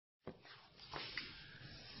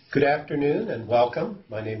Good afternoon and welcome.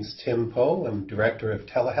 My name is Tim Poe. I'm Director of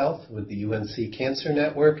Telehealth with the UNC Cancer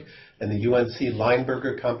Network and the UNC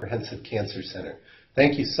Lineberger Comprehensive Cancer Center.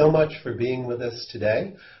 Thank you so much for being with us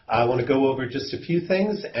today. I want to go over just a few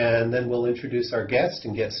things and then we'll introduce our guest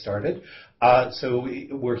and get started. So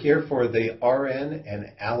we're here for the RN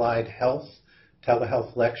and Allied Health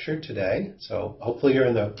Telehealth lecture today. So hopefully you're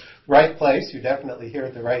in the right place. You're definitely here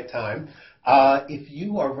at the right time. If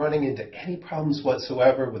you are running into any problems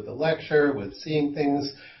whatsoever with the lecture, with seeing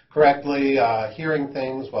things correctly, hearing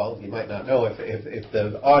things, well, you might not know if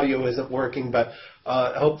the audio isn't working, but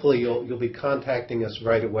hopefully you'll be contacting us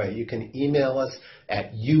right away. You can email us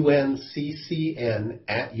at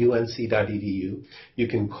unccn@unc.edu. You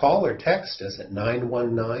can call or text us at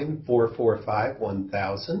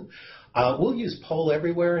 919-445-1000. We'll use Poll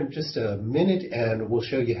Everywhere in just a minute, and we'll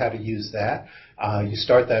show you how to use that. You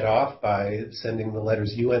start that off by sending the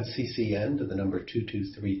letters UNCCN to the number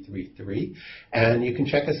 22333. And you can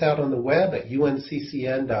check us out on the web at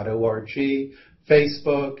unccn.org,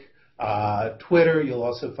 Facebook, Twitter. You'll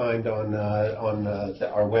also find on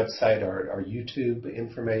our website, our YouTube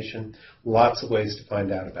information. Lots of ways to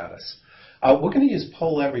find out about us. We're going to use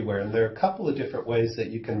Poll Everywhere, and there are a couple of different ways that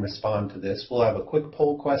you can respond to this. We'll have a quick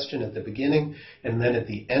poll question at the beginning, and then at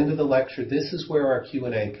the end of the lecture, this is where our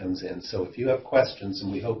Q&A comes in. So if you have questions,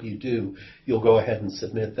 and we hope you do, you'll go ahead and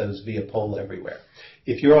submit those via Poll Everywhere.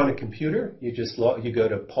 If you're on a computer, you go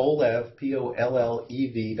to pollev,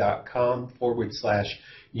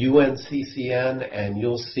 pollev.com/UNCCN, and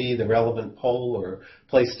you'll see the relevant poll or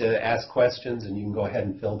place to ask questions, and you can go ahead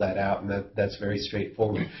and fill that out, and that's very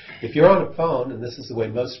straightforward. If you're on a phone, and this is the way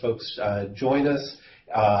most folks join us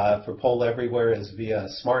for Poll Everywhere is via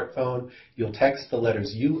smartphone, you'll text the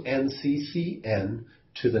letters UNCCN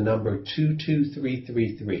to the number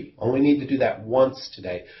 22333. Only need to do that once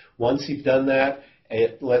today. Once you've done that,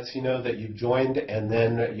 it lets you know that you've joined, and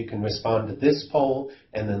then you can respond to this poll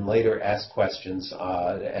and then later ask questions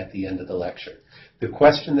at the end of the lecture. The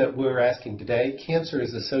question that we're asking today, cancer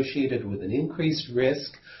is associated with an increased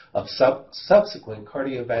risk of subsequent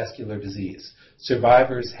cardiovascular disease.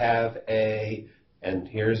 Survivors have and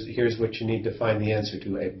here's what you need to find the answer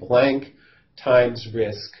to, a blank times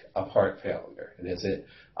risk of heart failure. And is it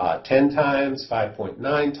 10 times,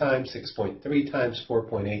 5.9 times, 6.3 times,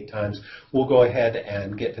 4.8 times? We'll go ahead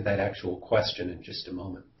and get to that actual question in just a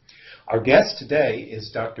moment. Our guest today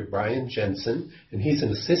is Dr. Brian Jensen, and he's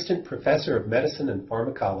an assistant professor of medicine and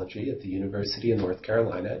pharmacology at the University of North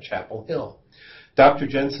Carolina at Chapel Hill. Dr.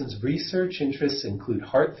 Jensen's research interests include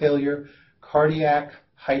heart failure, cardiac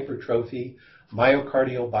hypertrophy,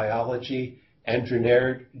 myocardial biology,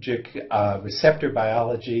 adrenergic receptor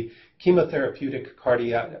biology, chemotherapeutic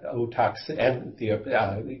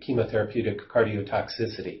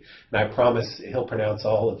cardiotoxicity. And I promise he'll pronounce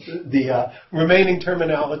all of the remaining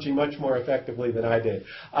terminology much more effectively than I did.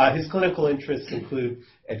 His clinical interests include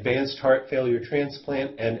advanced heart failure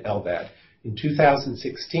transplant and LVAD. In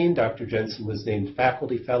 2016, Dr. Jensen was named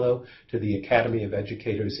Faculty Fellow to the Academy of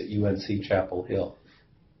Educators at UNC Chapel Hill.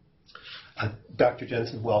 Dr.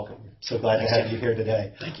 Jensen, welcome. So glad to have you here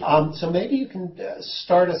today. Thank you. So maybe you can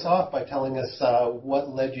start us off by telling us what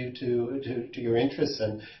led you to your interests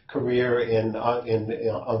and career in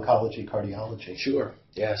oncology cardiology. Sure.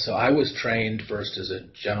 Yeah, so I was trained first as a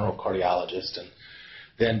general cardiologist and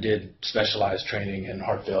then did specialized training in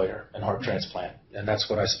heart failure and heart transplant. And that's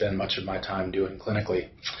what I spend much of my time doing clinically.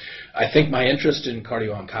 I think my interest in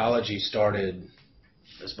cardio-oncology started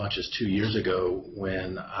as much as 2 years ago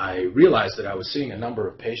when I realized that I was seeing a number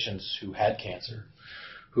of patients who had cancer,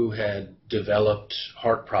 who had developed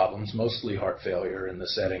heart problems, mostly heart failure, in the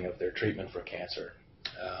setting of their treatment for cancer.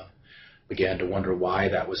 Began to wonder why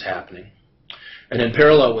that was happening. And in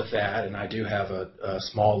parallel with that, and I do have a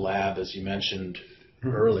small lab, as you mentioned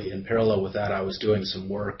early, in parallel with that I was doing some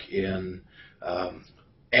work in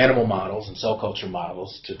animal models and cell culture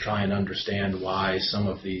models to try and understand why some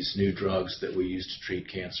of these new drugs that we use to treat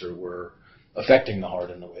cancer were affecting the heart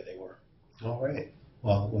in the way they were. All right.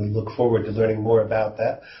 Well, we look forward to learning more about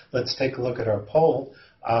that. Let's take a look at our poll.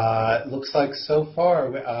 It looks like so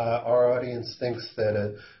far our audience thinks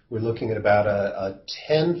that we're looking at about a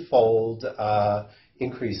 10-fold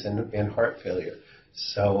increase in heart failure.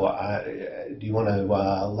 So do you want to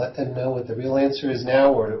let them know what the real answer is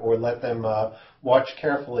now, or let them watch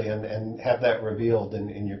carefully and have that revealed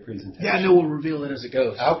in your presentation? Yeah, no, we'll reveal it as it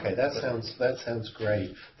goes. Okay, that sounds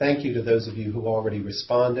great. Thank you to those of you who already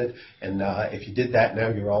responded, and if you did that, now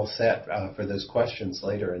you're all set for those questions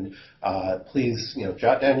later. And please,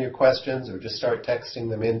 jot down your questions or just start texting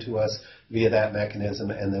them in to us via that mechanism,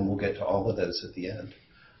 and then we'll get to all of those at the end.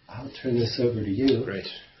 I'll turn this over to you. Great.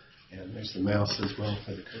 And there's the mouse as well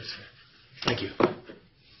for the cursor. Thank you.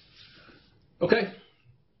 Okay.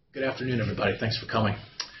 Good afternoon, everybody. Thanks for coming.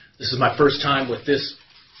 This is my first time with this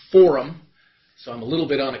forum, so I'm a little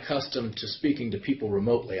bit unaccustomed to speaking to people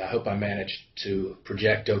remotely. I hope I managed to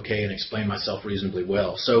project okay and explain myself reasonably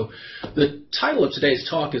well. So the title of today's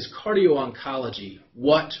talk is Cardio-Oncology,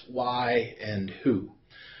 What, Why, and Who.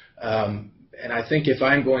 And I think if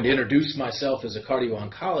I'm going to introduce myself as a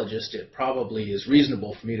cardio-oncologist, it probably is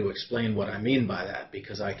reasonable for me to explain what I mean by that,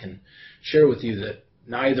 because I can share with you that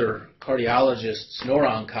neither cardiologists nor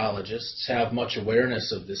oncologists have much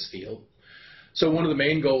awareness of this field. So one of the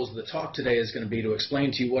main goals of the talk today is going to be to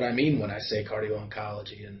explain to you what I mean when I say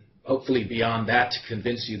cardio-oncology, and hopefully beyond that to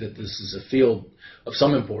convince you that this is a field of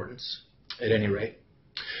some importance, at any rate.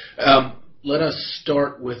 Let us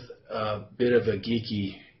start with a bit of a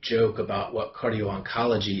geeky joke about what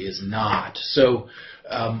cardio-oncology is not. So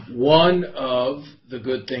one of the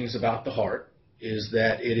good things about the heart is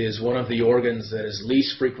that it is one of the organs that is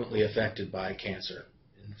least frequently affected by cancer.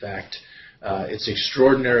 In fact, it's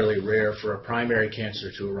extraordinarily rare for a primary cancer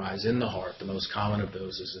to arise in the heart. The most common of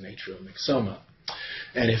those is an atrial myxoma.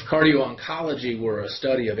 And if cardio-oncology were a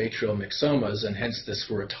study of atrial myxomas, and hence this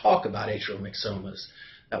were a talk about atrial myxomas,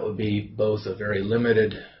 that would be both a very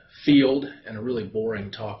limited field and a really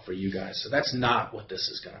boring talk for you guys. So that's not what this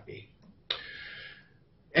is going to be.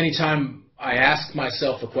 Anytime I ask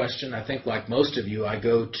myself a question, I think like most of you, I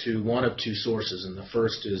go to one of two sources, and the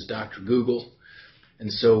first is Dr. Google.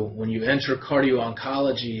 And so when you enter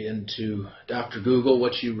cardio-oncology into Dr. Google,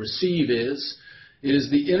 what you receive is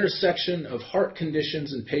the intersection of heart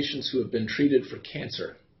conditions in patients who have been treated for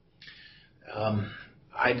cancer.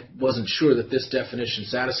 I wasn't sure that this definition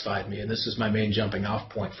satisfied me, and this is my main jumping off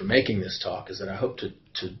point for making this talk, is that I hope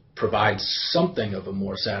to provide something of a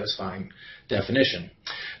more satisfying definition.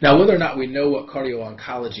 Now, whether or not we know what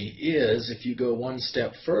cardio-oncology is, if you go one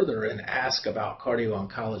step further and ask about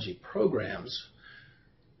cardio-oncology programs,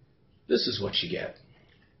 this is what you get.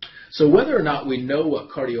 So whether or not we know what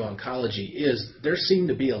cardio-oncology is, there seem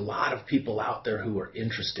to be a lot of people out there who are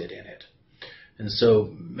interested in it. And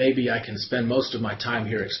so maybe I can spend most of my time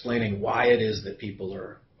here explaining why it is that people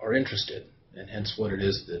are interested, and hence what it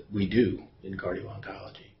is that we do in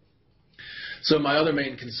cardio-oncology. So my other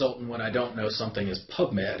main consultant when I don't know something is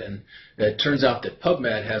PubMed, and it turns out that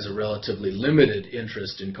PubMed has a relatively limited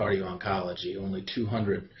interest in cardio-oncology, only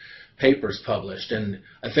 200 papers published. And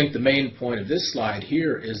I think the main point of this slide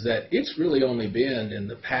here is that it's really only been in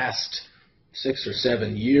the past 6 or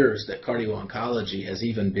 7 years that cardio-oncology has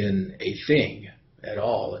even been a thing at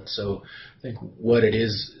all. And so I think what it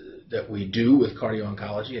is that we do with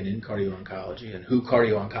cardio-oncology and in cardio-oncology and who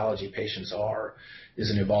cardio-oncology patients are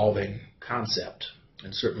is an evolving concept,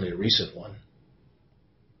 and certainly a recent one.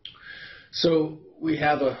 So we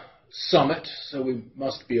have a summit, so we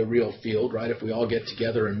must be a real field, right? If we all get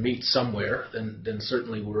together and meet somewhere, then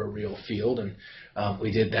certainly we're a real field. And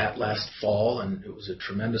we did that last fall, and it was a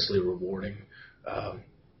tremendously rewarding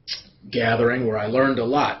gathering where I learned a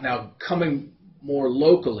lot. Now, coming more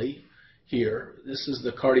locally here, this is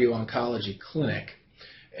the Cardio-Oncology Clinic,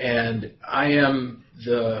 and I am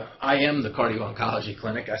the Cardio-Oncology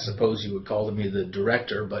Clinic. I suppose you would call me the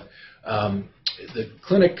director, but the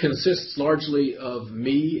clinic consists largely of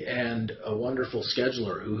me and a wonderful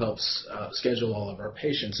scheduler who helps schedule all of our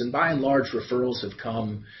patients. And by and large, referrals have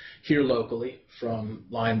come here locally from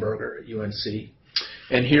Lineberger at UNC.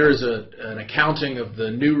 And here is an accounting of the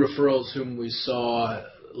new referrals whom we saw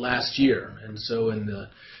last year. And so in the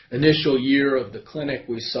initial year of the clinic,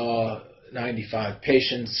 we saw 95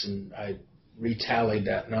 patients, and I retallied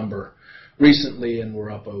that number recently, and we're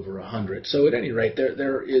up over 100. So at any rate,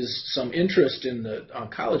 there is some interest in the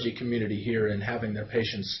oncology community here in having their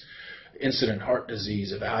patients' incident heart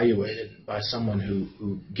disease evaluated by someone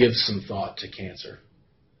who gives some thought to cancer.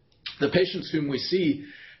 The patients whom we see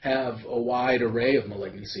have a wide array of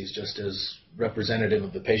malignancies, just as representative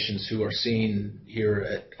of the patients who are seen here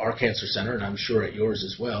at our cancer center, and I'm sure at yours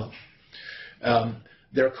as well.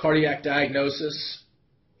 Their cardiac diagnosis,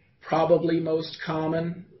 probably most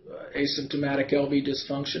common, asymptomatic LV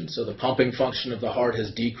dysfunction, so the pumping function of the heart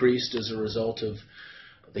has decreased as a result of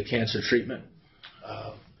the cancer treatment.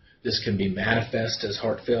 This can be manifest as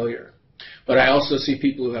heart failure. But I also see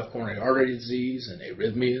people who have coronary artery disease and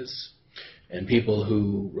arrhythmias, and people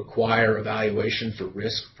who require evaluation for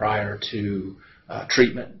risk prior to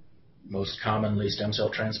treatment, most commonly stem cell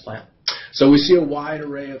transplant. So we see a wide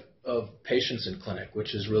array of patients in clinic,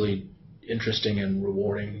 which is really interesting and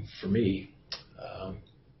rewarding for me.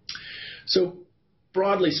 So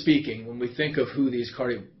broadly speaking, when we think of who these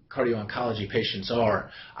cardio-oncology patients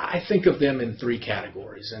are, I think of them in three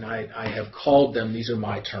categories, and I have called them, these are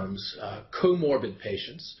my terms, comorbid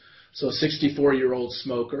patients. So a 64-year-old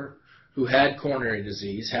smoker who had coronary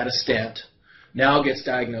disease, had a stent, now gets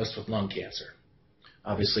diagnosed with lung cancer.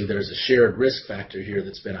 Obviously, there's a shared risk factor here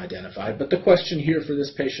that's been identified, but the question here for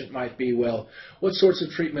this patient might be, well, what sorts of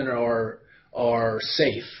treatment are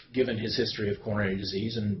safe given his history of coronary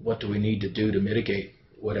disease, and what do we need to do to mitigate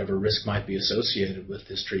whatever risk might be associated with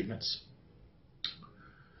his treatments?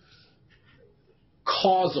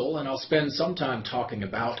 Causal, and I'll spend some time talking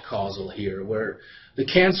about causal here, where the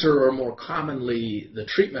cancer, or more commonly the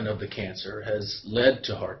treatment of the cancer, has led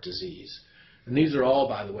to heart disease. And these are all,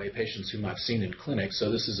 by the way, patients whom I've seen in clinic.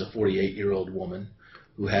 So this is a 48-year-old woman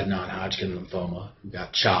who had non-Hodgkin lymphoma, who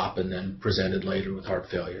got CHOP and then presented later with heart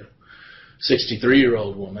failure.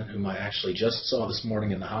 63-year-old woman whom I actually just saw this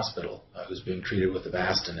morning in the hospital, who's being treated with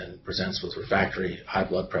Avastin and presents with refractory high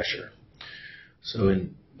blood pressure. So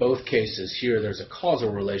in both cases here, there's a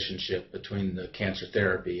causal relationship between the cancer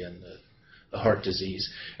therapy and the heart disease.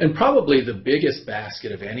 And probably the biggest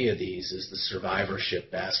basket of any of these is the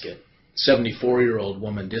survivorship basket. 74-year-old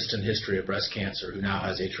woman, distant history of breast cancer, who now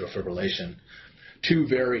has atrial fibrillation. Two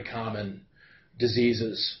very common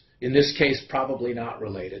diseases. In this case, probably not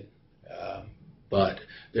related. But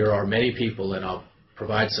there are many people, and I'll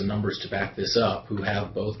provide some numbers to back this up, who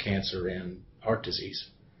have both cancer and heart disease.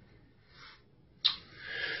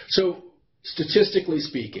 So statistically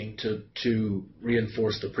speaking, to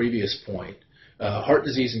reinforce the previous point, heart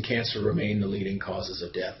disease and cancer remain the leading causes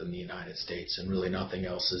of death in the United States, and really nothing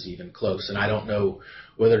else is even close. And I don't know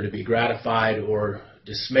whether to be gratified or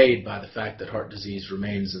dismayed by the fact that heart disease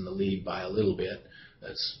remains in the lead by a little bit.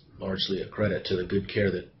 That's largely a credit to the good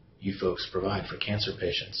care that you folks provide for cancer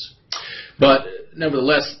patients. But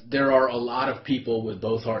nevertheless, there are a lot of people with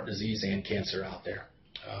both heart disease and cancer out there.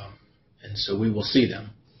 And so we will see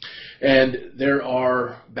them. And there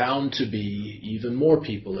are bound to be even more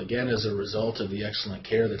people, again, as a result of the excellent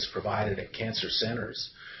care that's provided at cancer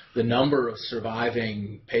centers. The number of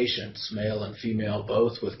surviving patients, male and female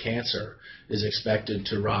both, with cancer is expected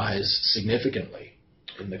to rise significantly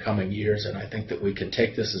in the coming years. And I think that we can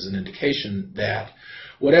take this as an indication that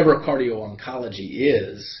whatever cardio-oncology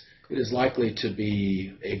is, it is likely to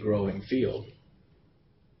be a growing field.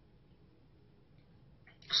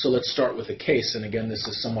 So let's start with a case, and again, this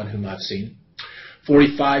is someone whom I've seen.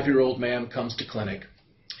 45-year-old man comes to clinic.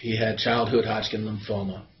 He had childhood Hodgkin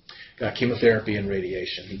lymphoma, got chemotherapy and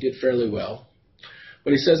radiation. He did fairly well,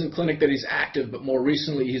 but he says in clinic that he's active, but more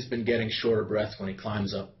recently he's been getting short of breath when he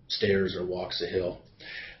climbs up stairs or walks a hill.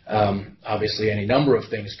 Obviously, any number of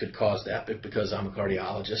things could cause that, but because I'm a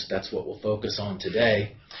cardiologist, that's what we'll focus on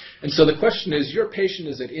today. And so the question is, your patient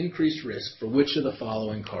is at increased risk for which of the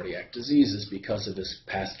following cardiac diseases because of his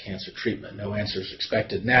past cancer treatment? No answers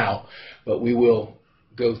expected now, but we will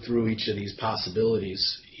go through each of these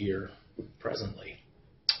possibilities here presently.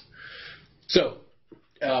 So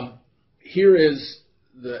here is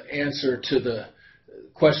the answer to the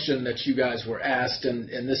question that you guys were asked,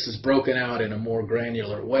 and this is broken out in a more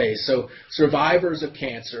granular way. So survivors of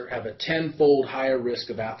cancer have a 10-fold higher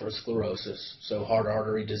risk of atherosclerosis, so heart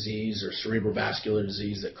artery disease or cerebrovascular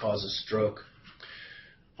disease that causes stroke.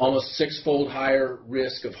 Almost 6-fold higher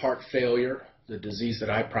risk of heart failure, the disease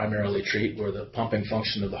that I primarily treat, where the pumping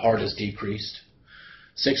function of the heart is decreased.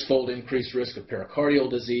 6-fold increased risk of pericardial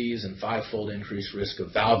disease, and 5-fold increased risk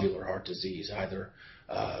of valvular heart disease, either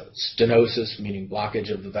stenosis, meaning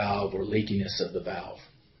blockage of the valve, or leakiness of the valve.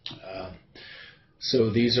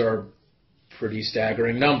 So these are pretty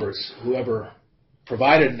staggering numbers. Whoever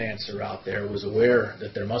provided an answer out there was aware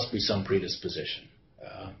that there must be some predisposition.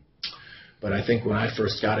 But I think when I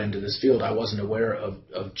first got into this field, I wasn't aware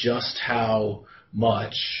of just how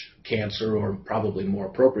much cancer, or probably more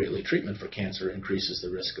appropriately treatment for cancer, increases the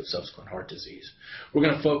risk of subsequent heart disease. We're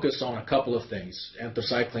going to focus on a couple of things: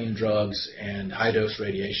 anthracycline drugs and high-dose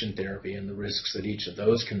radiation therapy, and the risks that each of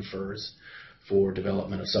those confers for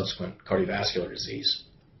development of subsequent cardiovascular disease.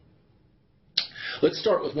 Let's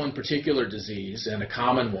start with one particular disease, and a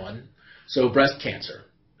common one, so breast cancer.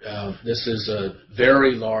 This is a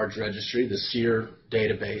very large registry, the SEER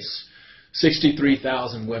database,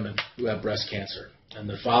 63,000 women who have breast cancer. And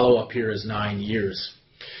the follow-up here is 9 years.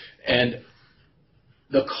 And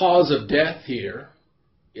the cause of death here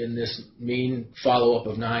in this mean follow-up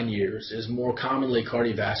of 9 years is more commonly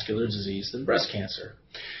cardiovascular disease than breast cancer.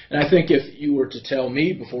 And I think if you were to tell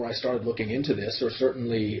me before I started looking into this, or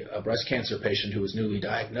certainly a breast cancer patient who was newly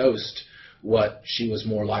diagnosed, what she was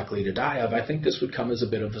more likely to die of, I think this would come as a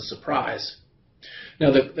bit of a surprise.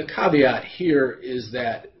 Now, the caveat here is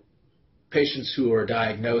that patients who are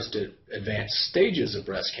diagnosed at advanced stages of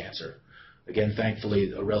breast cancer, again,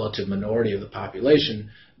 thankfully, a relative minority of the population,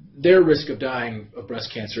 their risk of dying of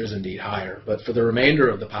breast cancer is indeed higher. But for the remainder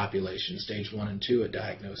of the population, stage 1 and 2 at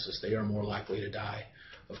diagnosis, they are more likely to die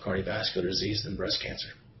of cardiovascular disease than breast cancer.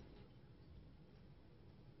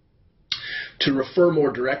 To refer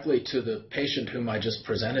more directly to the patient whom I just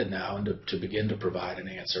presented now and to begin to provide an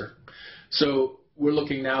answer. So we're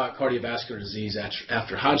looking now at cardiovascular disease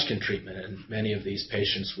after Hodgkin treatment, and many of these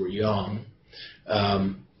patients were young.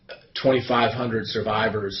 2,500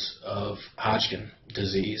 survivors of Hodgkin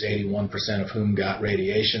disease, 81% of whom got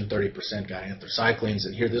radiation, 30% got anthracyclines,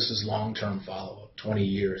 and here this is long-term follow-up, 20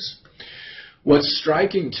 years. What's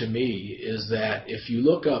striking to me is that if you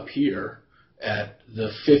look up here at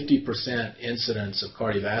the 50% incidence of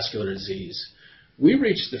cardiovascular disease, we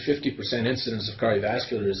reached the 50% incidence of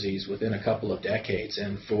cardiovascular disease within a couple of decades,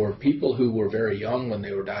 and for people who were very young when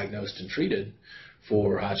they were diagnosed and treated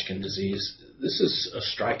for Hodgkin disease, this is a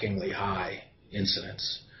strikingly high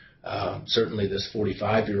incidence. Certainly this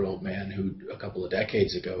 45-year-old man who a couple of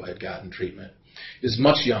decades ago had gotten treatment is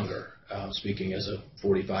much younger, speaking as a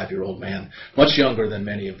 45-year-old man, much younger than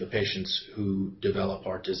many of the patients who develop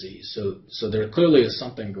heart disease. So there clearly is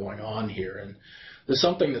something going on here, and the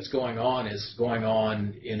something that's going on is going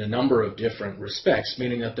on in a number of different respects,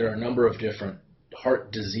 meaning that there are a number of different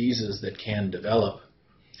heart diseases that can develop.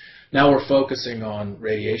 Now we're focusing on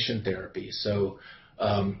radiation therapy. So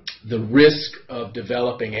the risk of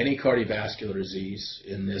developing any cardiovascular disease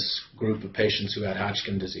in this group of patients who had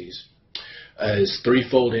Hodgkin disease is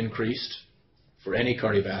threefold increased for any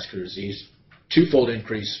cardiovascular disease, twofold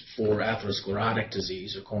increase for atherosclerotic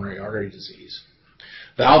disease or coronary artery disease.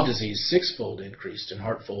 Valve disease, sixfold increased in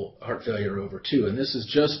heart failure over 2, and this is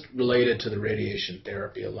just related to the radiation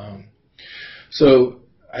therapy alone. So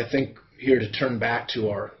I think here to turn back to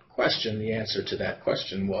our question, the answer to that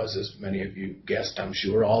question was, as many of you guessed, I'm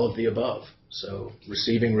sure, all of the above. So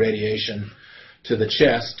receiving radiation to the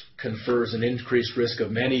chest confers an increased risk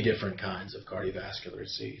of many different kinds of cardiovascular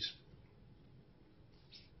disease.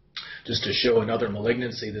 Just to show another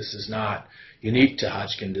malignancy, this is not unique to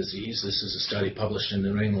Hodgkin disease. This is a study published in the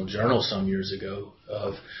New England Journal some years ago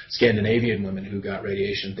of Scandinavian women who got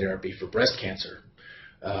radiation therapy for breast cancer,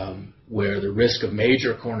 where the risk of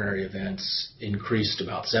major coronary events increased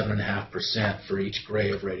about 7.5% for each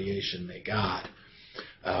gray of radiation they got.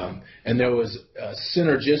 And there was a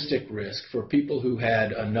synergistic risk for people who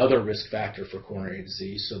had another risk factor for coronary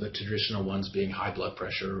disease, so the traditional ones being high blood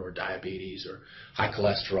pressure or diabetes or high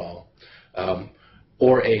cholesterol,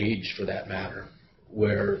 or age for that matter,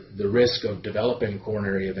 where the risk of developing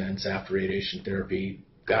coronary events after radiation therapy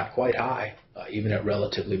got quite high, even at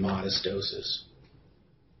relatively modest doses.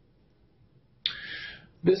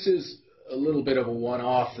 This is a little bit of a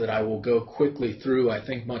one-off that I will go quickly through, I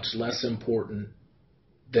think much less important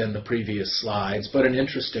than the previous slides, but an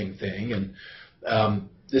interesting thing, and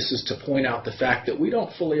this is to point out the fact that we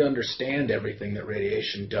don't fully understand everything that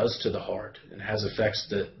radiation does to the heart and has effects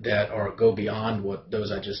that go beyond what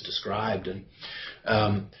those I just described. And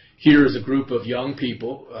here is a group of young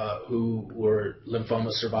people who were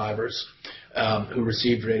lymphoma survivors who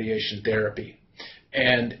received radiation therapy,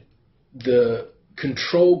 and the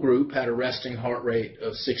control group had a resting heart rate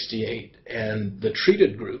of 68, and the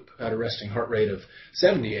treated group had a resting heart rate of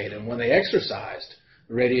 78. And when they exercised,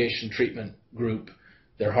 the radiation treatment group,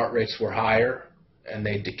 their heart rates were higher, and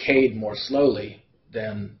they decayed more slowly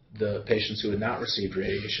than the patients who had not received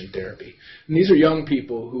radiation therapy. And these are young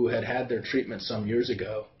people who had had their treatment some years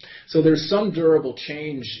ago. So there's some durable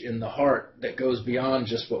change in the heart that goes beyond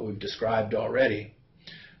just what we've described already.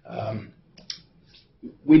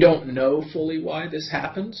 We don't know fully why this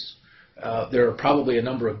happens. There are probably a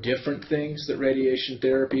number of different things that radiation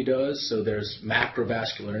therapy does. So there's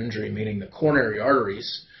macrovascular injury, meaning the coronary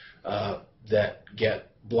arteries that get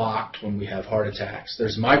blocked when we have heart attacks.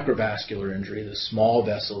 There's microvascular injury, the small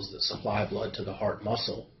vessels that supply blood to the heart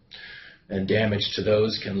muscle, and damage to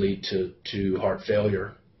those can lead to heart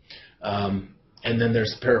failure. And then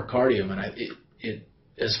there's the pericardium, and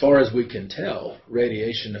as far as we can tell,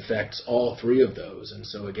 radiation affects all three of those, and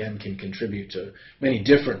so again can contribute to many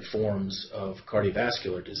different forms of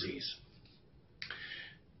cardiovascular disease.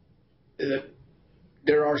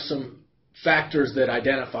 There are some factors that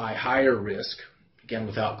identify higher risk, again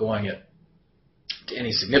without going to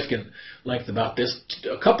any significant length about this.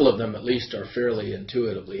 A couple of them at least are fairly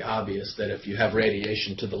intuitively obvious, that if you have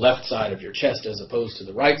radiation to the left side of your chest as opposed to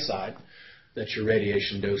the right side, that your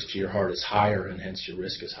radiation dose to your heart is higher, and hence your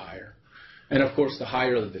risk is higher. And of course, the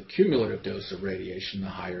higher the cumulative dose of radiation, the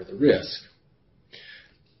higher the risk.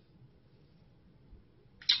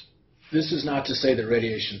 this is not to say that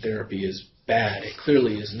radiation therapy is bad. It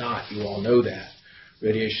clearly is not. You all know that.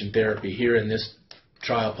 Radiation therapy, here in this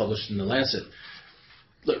trial published in The Lancet,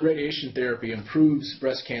 radiation therapy improves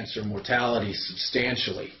breast cancer mortality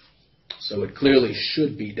substantially. So it clearly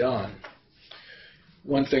should be done.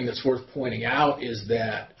 One thing that's worth pointing out is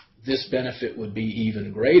that this benefit would be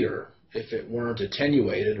even greater if it weren't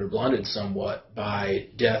attenuated or blunted somewhat by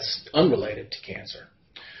deaths unrelated to cancer.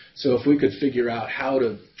 So if we could figure out how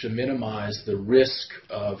to minimize the risk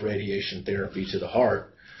of radiation therapy to the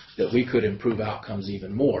heart, that we could improve outcomes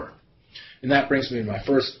even more. And that brings me to my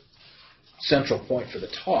first central point for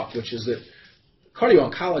the talk, which is that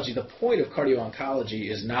cardio-oncology, the point of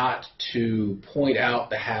cardio-oncology is not to point out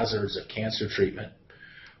the hazards of cancer treatment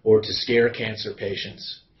or to scare cancer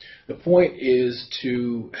patients. The point is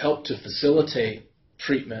to help to facilitate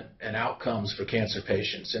treatment and outcomes for cancer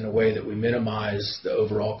patients in a way that we minimize the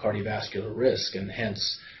overall cardiovascular risk and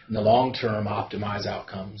hence, in the long term, optimize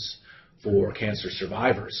outcomes for cancer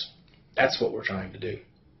survivors. That's what we're trying to do.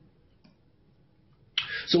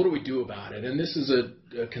 So what do we do about it? And this is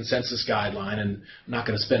a consensus guideline, and I'm not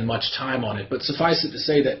going to spend much time on it, but suffice it to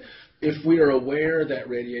say that if we are aware that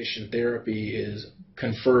radiation therapy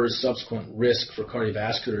confers subsequent risk for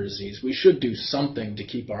cardiovascular disease, we should do something to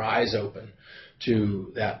keep our eyes open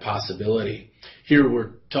to that possibility. Here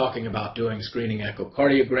we're talking about doing screening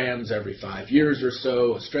echocardiograms every 5 years or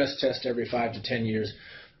so, a stress test every 5 to 10 years.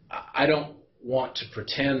 I don't want to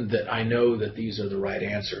pretend that I know that these are the right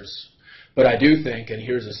answers. But I do think, and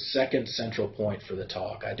here's a second central point for the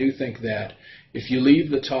talk, I do think that if you leave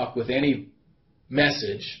the talk with any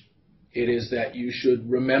message, it is that you should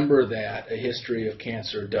remember that a history of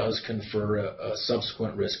cancer does confer a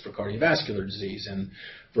subsequent risk for cardiovascular disease. And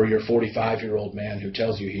for your 45-year-old man who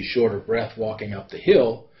tells you he's short of breath walking up the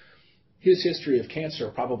hill, his history of cancer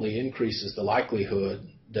probably increases the likelihood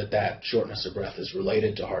that that shortness of breath is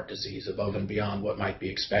related to heart disease above and beyond what might be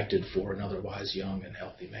expected for an otherwise young and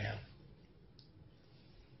healthy man.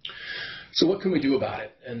 So what can we do about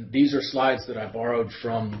it? And these are slides that I borrowed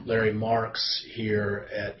from Larry Marks here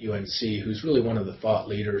at UNC, who's really one of the thought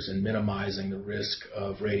leaders in minimizing the risk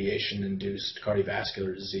of radiation-induced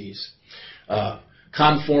cardiovascular disease.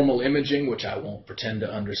 Conformal imaging, which I won't pretend to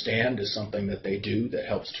understand, is something that they do that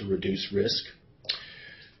helps to reduce risk.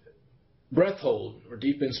 Breath hold, or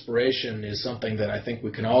deep inspiration, is something that I think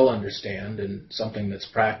we can all understand and something that's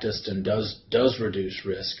practiced and does reduce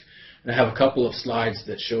risk. And I have a couple of slides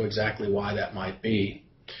that show exactly why that might be.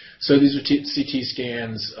 So these are CT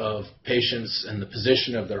scans of patients and the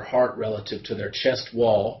position of their heart relative to their chest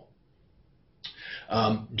wall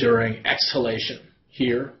during exhalation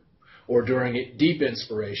here, or during deep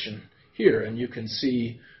inspiration here. And you can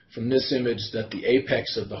see from this image that the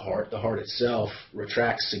apex of the heart itself,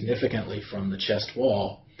 retracts significantly from the chest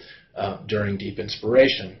wall during deep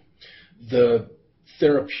inspiration. The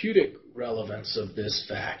therapeutic relevance of this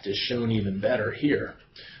fact is shown even better here.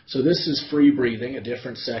 So this is free breathing, a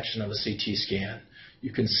different section of a CT scan.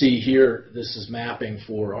 You can see here this is mapping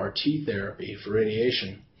for RT therapy, for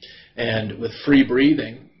radiation. And with free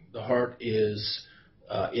breathing, the heart is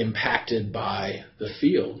impacted by the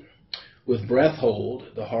field. With breath hold,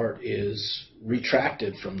 the heart is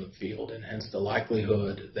retracted from the field, and hence the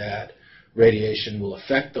likelihood that radiation will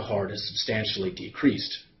affect the heart is substantially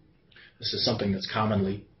decreased. This is something that's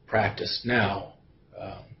commonly practiced now.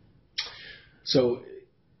 So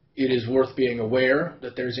it is worth being aware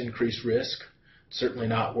that there's increased risk. Certainly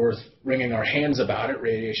not worth wringing our hands about it.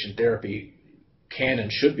 Radiation therapy can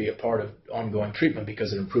and should be a part of ongoing treatment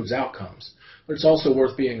because it improves outcomes. But it's also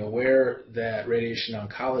worth being aware that radiation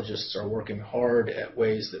oncologists are working hard at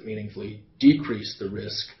ways that meaningfully decrease the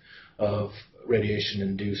risk of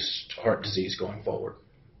radiation-induced heart disease going forward.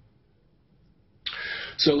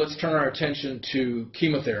 So let's turn our attention to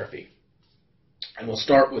chemotherapy. And we'll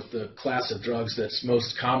start with the class of drugs that's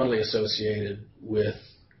most commonly associated with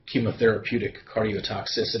chemotherapeutic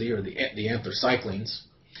cardiotoxicity, or the anthracyclines.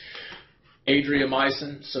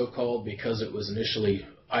 Adriamycin, so-called because it was initially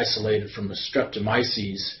isolated from the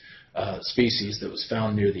Streptomyces species that was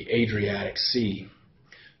found near the Adriatic Sea.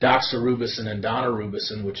 Doxorubicin and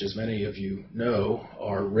daunorubicin, which as many of you know,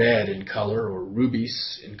 are red in color, or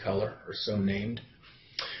rubies in color, or so named.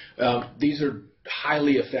 These are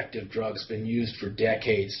highly effective drugs, been used for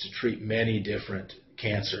decades to treat many different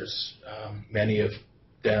cancers. Many of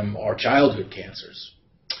them are childhood cancers.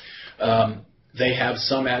 They have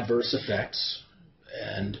some adverse effects,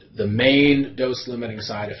 and the main dose-limiting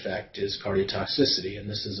side effect is cardiotoxicity, and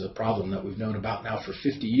this is a problem that we've known about now for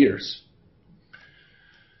 50 years.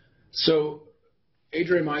 So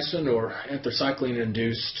Adriamycin or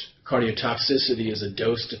anthracycline-induced cardiotoxicity is a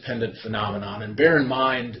dose-dependent phenomenon, and bear in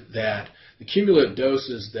mind that the cumulative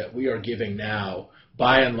doses that we are giving now,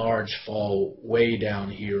 by and large, fall way down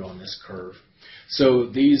here on this curve. So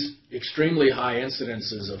these extremely high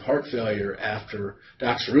incidences of heart failure after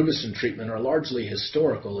doxorubicin treatment are largely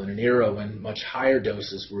historical in an era when much higher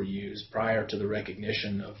doses were used prior to the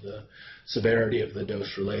recognition of the severity of the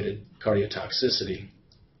dose-related cardiotoxicity.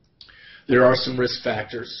 There are some risk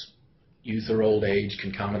factors. Youth or old age,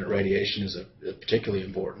 concomitant radiation is a particularly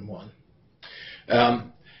important one.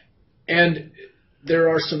 And there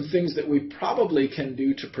are some things that we probably can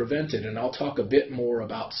do to prevent it, and I'll talk a bit more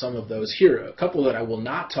about some of those here. A couple that I will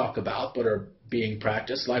not talk about but are being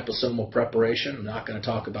practiced: liposomal preparation. I'm not going to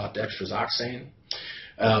talk about dextrazoxane.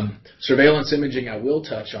 Surveillance imaging I will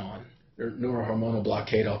touch on. Neurohormonal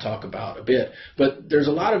blockade I'll talk about a bit. But there's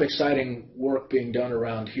a lot of exciting work being done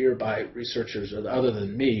around here by researchers other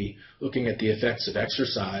than me looking at the effects of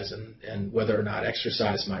exercise and whether or not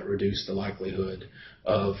exercise might reduce the likelihood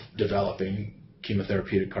of developing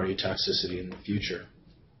chemotherapeutic cardiotoxicity in the future.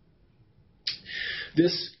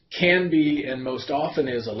 This can be, and most often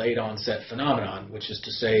is, a late onset phenomenon, which is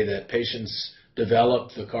to say that patients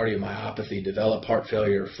develop the cardiomyopathy, develop heart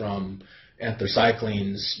failure from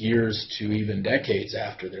anthracyclines years to even decades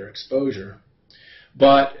after their exposure.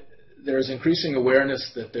 But there's increasing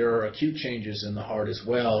awareness that there are acute changes in the heart as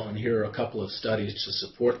well, and here are a couple of studies to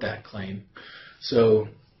support that claim. So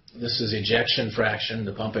this is ejection fraction.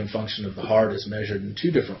 The pumping function of the heart is measured in two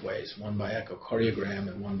different ways, one by echocardiogram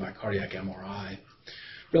and one by cardiac MRI.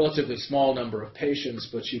 Relatively small number of patients,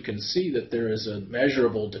 but you can see that there is a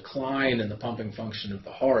measurable decline in the pumping function of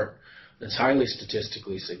the heart that's highly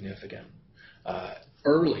statistically significant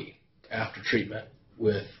early after treatment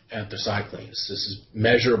with anthracyclines. This is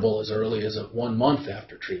measurable as early as 1 month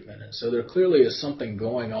after treatment. And so there clearly is something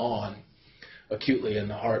going on acutely in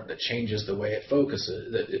the heart that changes the way it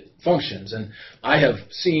functions. And I have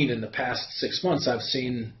seen in the past 6 months, I've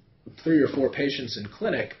seen 3 or 4 patients in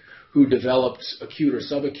clinic who developed acute or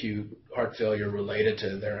subacute heart failure related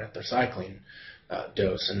to their anthracycline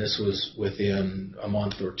dose, and this was within a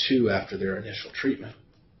month or 2 after their initial treatment.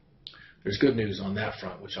 There's good news on that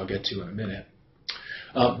front, which I'll get to in a minute.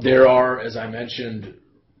 There are, as I mentioned,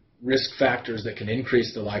 risk factors that can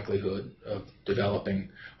increase the likelihood of developing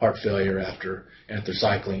heart failure after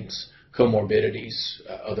anthracyclines, comorbidities,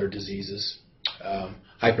 other diseases.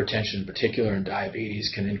 Hypertension in particular and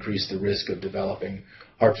diabetes can increase the risk of developing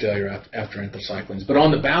heart failure after anthracyclines. But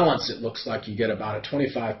on the balance, it looks like you get about a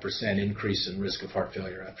 25% increase in risk of heart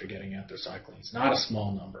failure after getting anthracyclines. Not a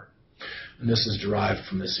small number. And this is derived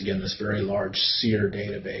from this, again, this very large SEER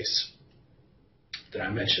database that I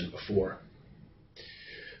mentioned before.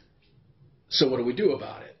 So what do we do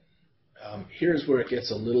about it? Here's where it gets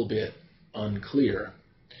a little bit unclear.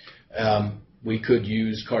 We could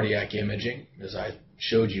use cardiac imaging. As I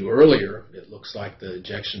showed you earlier, it looks like the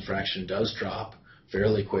ejection fraction does drop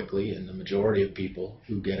fairly quickly in the majority of people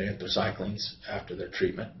who get anthracyclines after their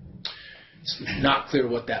treatment. It's not clear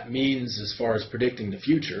what that means as far as predicting the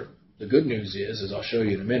future. The good news is, as I'll show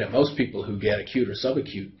you in a minute, most people who get acute or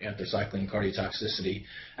subacute anthracycline cardiotoxicity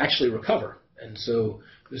actually recover. And so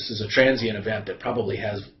this is a transient event that probably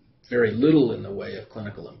has very little in the way of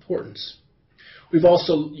clinical importance. We've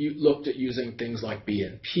also looked at using things like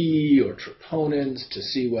BNP or troponins to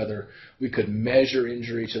see whether we could measure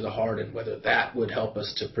injury to the heart and whether that would help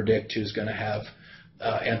us to predict who's going to have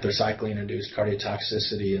anthracycline-induced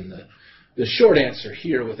cardiotoxicity. And the short answer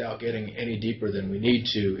here, without getting any deeper than we need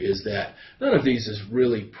to, is that none of these is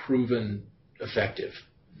really proven effective.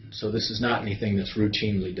 So this is not anything that's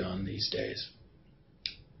routinely done these days.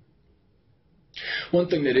 One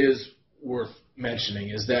thing that is worth mentioning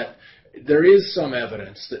is that there is some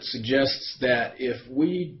evidence that suggests that if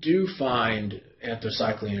we do find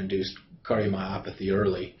anthracycline-induced cardiomyopathy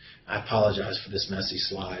early, I apologize for this messy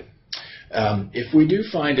slide, if we do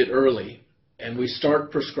find it early and we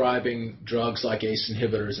start prescribing drugs like ACE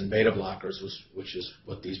inhibitors and beta blockers, which is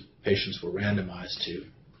what these patients were randomized to,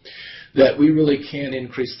 that we really can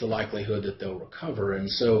increase the likelihood that they'll recover. And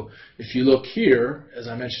so if you look here, as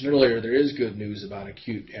I mentioned earlier, there is good news about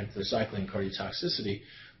acute anthracycline cardiotoxicity.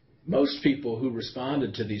 Most people who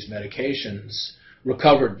responded to these medications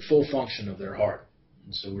recovered full function of their heart.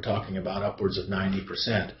 And so we're talking about upwards of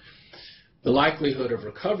 90%. The likelihood of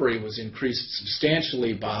recovery was increased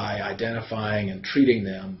substantially by identifying and treating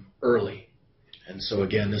them early. And so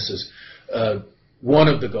again, this is one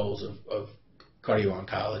of the goals of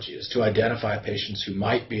Cardio-Oncology, is to identify patients who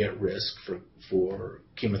might be at risk for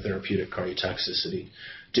chemotherapeutic cardiotoxicity,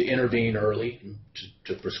 to intervene early,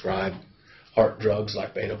 to prescribe heart drugs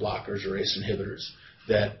like beta blockers or ACE inhibitors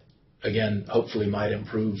that, again, hopefully might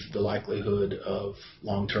improve the likelihood of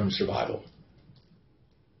long-term survival.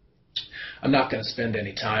 I'm not going to spend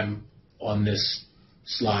any time on this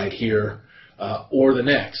slide here or the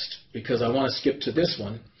next, because I want to skip to this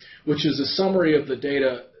one, which is a summary of the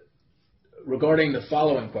data regarding the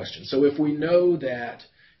following question. So if we know that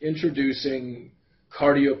introducing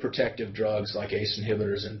cardioprotective drugs like ACE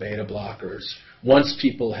inhibitors and beta blockers, once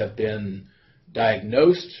people have been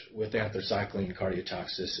diagnosed with anthracycline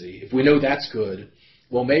cardiotoxicity, if we know that's good,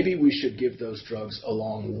 well, maybe we should give those drugs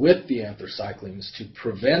along with the anthracyclines to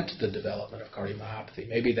prevent the development of cardiomyopathy.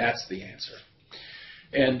 Maybe that's the answer.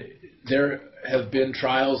 And there have been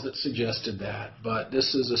trials that suggested that, but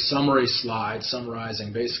this is a summary slide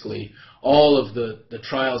summarizing basically all of the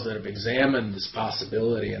trials that have examined this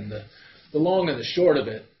possibility. And the long and the short of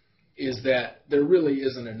it is that there really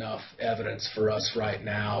isn't enough evidence for us right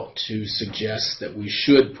now to suggest that we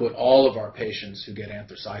should put all of our patients who get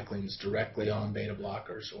anthracyclines directly on beta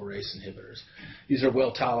blockers or ACE inhibitors. These are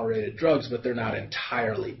well-tolerated drugs, but they're not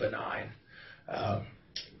entirely benign.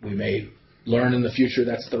 We may learn in the future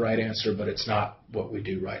that's the right answer, but it's not what we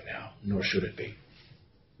do right now, nor should it be.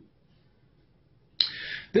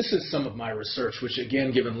 This is some of my research, which,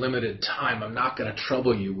 again, given limited time, I'm not going to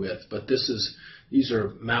trouble you with, but these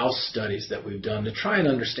are mouse studies that we've done to try and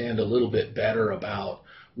understand a little bit better about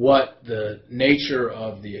what the nature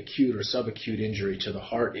of the acute or subacute injury to the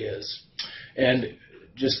heart is. And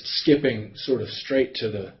just skipping sort of straight to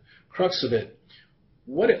the crux of it,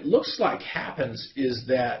 what it looks like happens is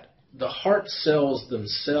that the heart cells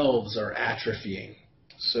themselves are atrophying.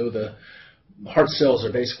 So the heart cells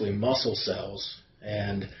are basically muscle cells,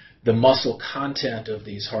 and the muscle content of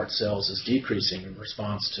these heart cells is decreasing in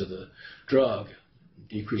response to the drug,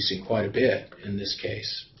 decreasing quite a bit in this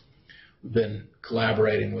case. We've been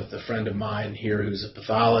collaborating with a friend of mine here who's a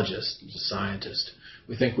pathologist, who's a scientist.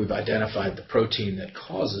 We think we've identified the protein that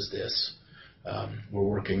causes this. We're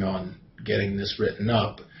working on getting this written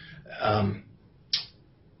up.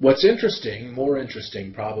 What's interesting, more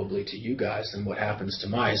interesting probably to you guys than what happens to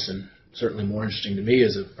mice, and certainly more interesting to me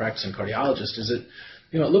as a practicing cardiologist, is that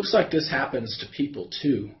it looks like this happens to people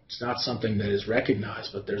too. It's not something that is recognized,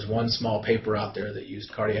 but there's one small paper out there that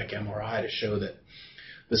used cardiac MRI to show that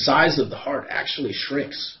the size of the heart actually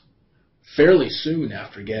shrinks fairly soon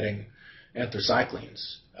after getting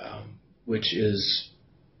anthracyclines, which is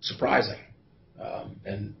surprising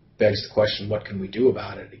and begs the question, what can we do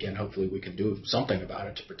about it? Again, hopefully we can do something about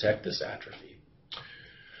it to protect this atrophy.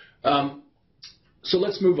 So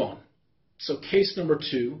let's move on. So case number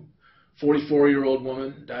 2, 44-year-old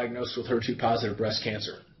woman diagnosed with HER2-positive breast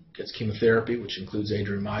cancer. Gets chemotherapy, which includes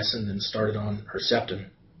adriamycin, then started on Herceptin.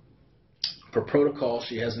 Per protocol,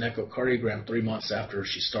 she has an echocardiogram 3 months after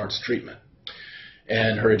she starts treatment.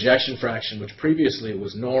 And her ejection fraction, which previously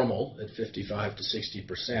was normal at 55 to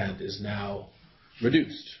 60%, is now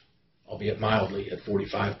reduced, albeit mildly, at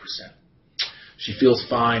 45%. She feels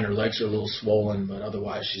fine. Her legs are a little swollen, but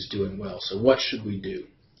otherwise she's doing well. So what should we do?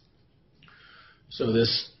 So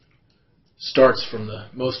this starts from the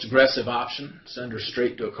most aggressive option, send her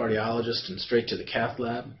straight to a cardiologist and straight to the cath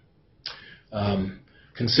lab.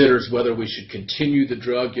 Considers whether we should continue the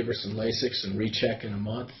drug, give her some Lasix and recheck in a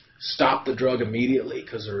month. Stop the drug immediately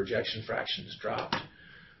because her ejection fraction is dropped.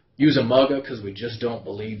 Use a MUGA because we just don't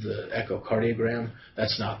believe the echocardiogram.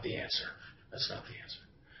 That's not the answer. That's not the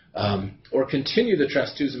answer. Or continue the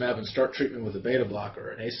trastuzumab and start treatment with a beta blocker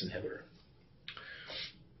or an ACE inhibitor.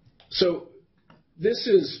 So this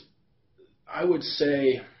is, I would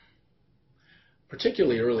say,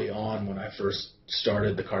 particularly early on when I first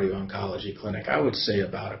started the cardio-oncology clinic, I would say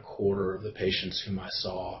about a quarter of the patients whom I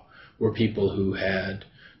saw were people who had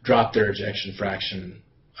dropped their ejection fraction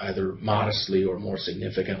either modestly or more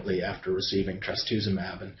significantly after receiving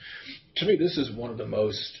trastuzumab. And to me, this is one of the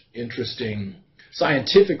most interesting,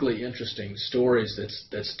 scientifically interesting stories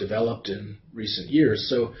that's developed in recent years.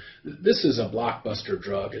 So this is a blockbuster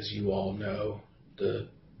drug, as you all know. The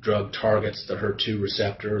drug targets the HER2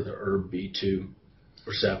 receptor, the ERB2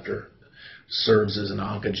 receptor, serves as an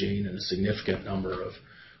oncogene in a significant number of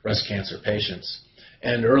breast cancer patients.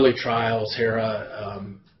 And early trials, HERA,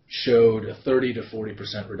 showed a 30 to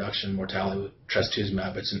 40% reduction in mortality with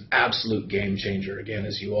trastuzumab. It's an absolute game changer, again,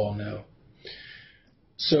 as you all know.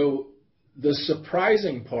 So the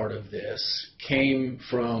surprising part of this came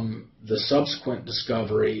from the subsequent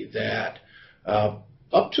discovery that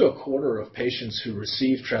up to a quarter of patients who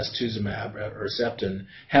receive trastuzumab or Herceptin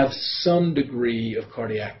have some degree of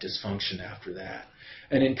cardiac dysfunction after that.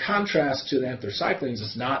 And in contrast to the anthracyclines,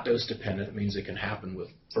 it's not dose dependent. It means it can happen with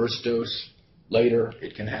first dose, later,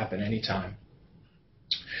 it can happen anytime.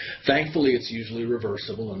 Thankfully, it's usually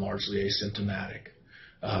reversible and largely asymptomatic,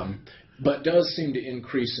 but does seem to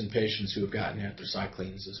increase in patients who have gotten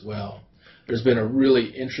anthracyclines as well. There's been a really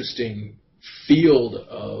interesting field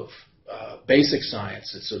of basic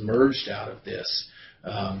science that's emerged out of this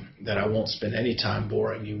that I won't spend any time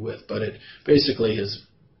boring you with, but it basically has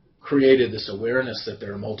created this awareness that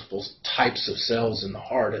there are multiple types of cells in the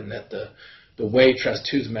heart, and that the way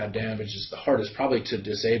trastuzumab damages the heart is probably to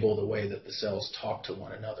disable the way that the cells talk to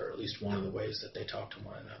one another, at least one of the ways that they talk to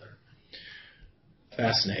one another.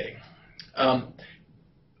 Fascinating.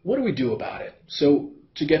 What do we do about it? So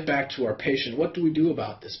to get back to our patient, what do we do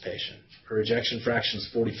about this patient? Her ejection fraction is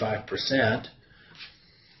 45%.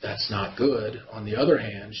 That's not good. On the other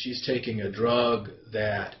hand, she's taking a drug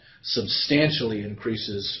that substantially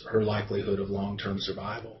increases her likelihood of long-term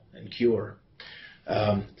survival and cure.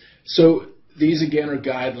 So these, again, are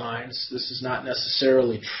guidelines. This is not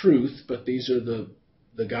necessarily truth, but these are the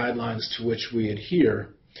guidelines to which we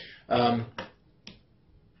adhere. And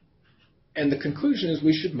the conclusion is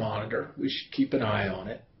we should monitor. We should keep an eye on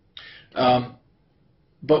it.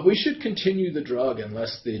 But we should continue the drug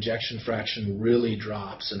unless the ejection fraction really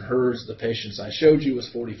drops. And hers, the patient's I showed you,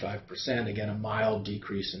 was 45%, again, a mild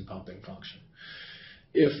decrease in pumping function.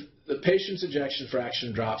 If the patient's ejection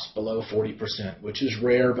fraction drops below 40%, which is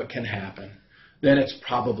rare but can happen, then it's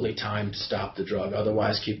probably time to stop the drug.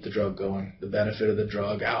 Otherwise, keep the drug going. The benefit of the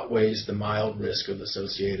drug outweighs the mild risk of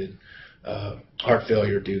associated heart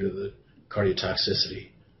failure due to the cardiotoxicity.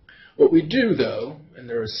 What we do, though, and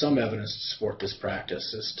there is some evidence to support this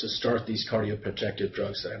practice, is to start these cardioprotective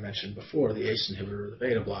drugs that I mentioned before, the ACE inhibitor or the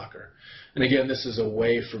beta blocker. And again, this is a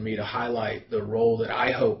way for me to highlight the role that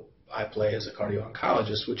I hope I play as a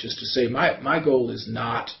cardio-oncologist, which is to say my goal is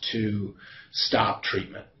not to stop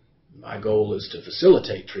treatment. My goal is to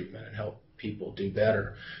facilitate treatment and help people do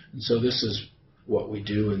better. And so this is what we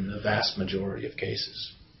do in the vast majority of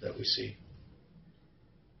cases that we see.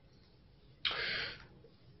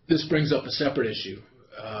 This brings up a separate issue,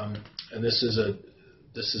 and this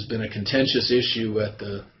has been a contentious issue at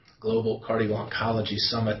the Global Cardio-Oncology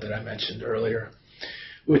Summit that I mentioned earlier,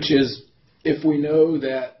 which is if we know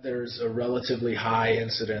that there's a relatively high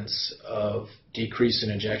incidence of decrease in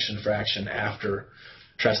ejection fraction after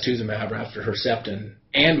trastuzumab or after Herceptin,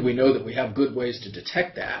 and we know that we have good ways to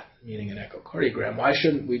detect that, meaning an echocardiogram, why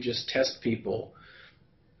shouldn't we just test people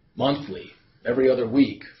monthly, every other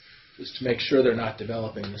week, just to make sure they're not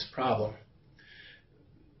developing this problem?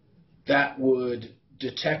 That would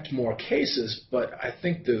detect more cases, but I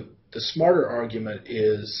think the smarter argument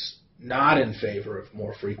is not in favor of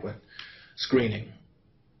more frequent screening,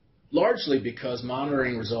 largely because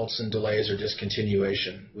monitoring results in delays or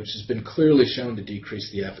discontinuation, which has been clearly shown to decrease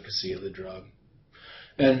the efficacy of the drug.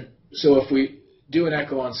 And so if we do an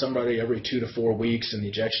echo on somebody every 2 to 4 weeks and the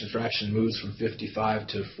ejection fraction moves from 55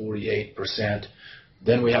 to 48%,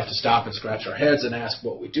 then we have to stop and scratch our heads and ask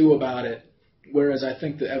what we do about it. Whereas I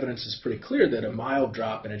think the evidence is pretty clear that a mild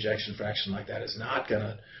drop in ejection fraction like that is not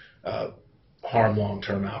going to harm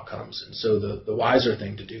long-term outcomes. And so the wiser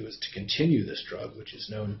thing to do is to continue this drug, which is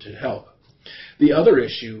known to help. The other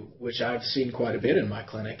issue, which I've seen quite a bit in my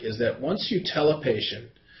clinic, is that once you tell a patient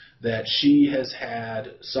that she has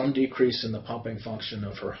had some decrease in the pumping function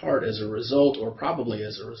of her heart as a result, or probably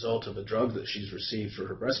as a result of a drug that she's received for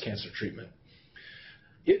her breast cancer treatment,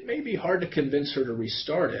 it may be hard to convince her to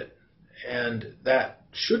restart it. And that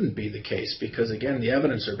shouldn't be the case because, again, the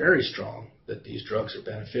evidence are very strong that these drugs are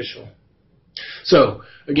beneficial. So,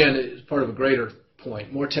 again, it's part of a greater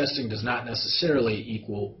point. More testing does not necessarily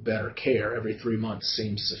equal better care. Every 3 months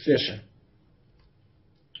seems sufficient.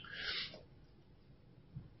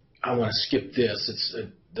 I want to skip this. It's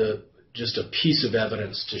just a piece of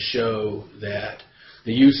evidence to show that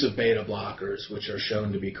the use of beta blockers, which are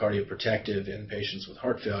shown to be cardioprotective in patients with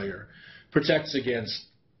heart failure, protects against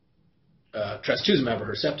trastuzumab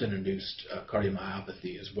or Herceptin-induced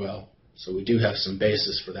cardiomyopathy as well. So we do have some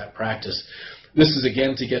basis for that practice. This is,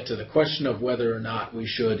 again, to get to the question of whether or not we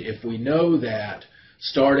should, if we know that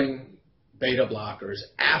starting beta blockers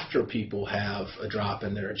after people have a drop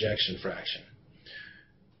in their ejection fraction,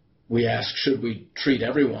 we ask, should we treat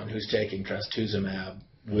everyone who's taking trastuzumab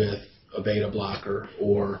with a beta blocker,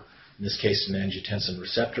 or in this case an angiotensin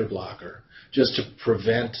receptor blocker, just to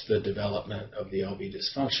prevent the development of the LV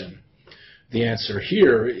dysfunction? The answer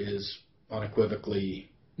here is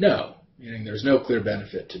unequivocally no, meaning there's no clear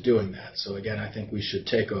benefit to doing that. So again, I think we should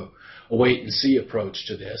take a wait-and-see approach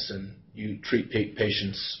to this, and you treat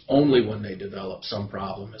patients only when they develop some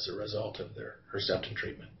problem as a result of their Herceptin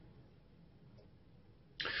treatment.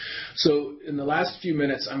 So in the last few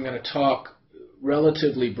minutes, I'm going to talk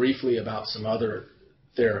relatively briefly about some other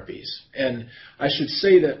therapies. And I should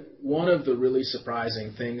say that one of the really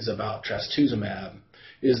surprising things about trastuzumab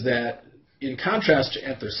is that in contrast to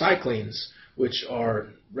anthracyclines, which are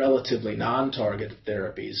relatively non-targeted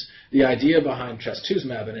therapies, the idea behind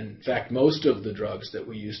trastuzumab, and in fact most of the drugs that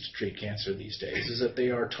we use to treat cancer these days, is that they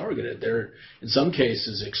are targeted. They're, in some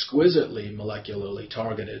cases, exquisitely molecularly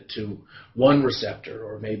targeted to one receptor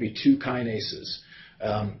or maybe two kinases.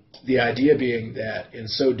 The idea being that in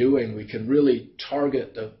so doing, we can really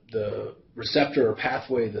target the receptor or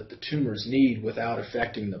pathway that the tumors need without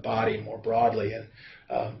affecting the body more broadly. And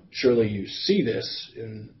surely you see this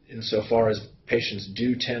insofar as patients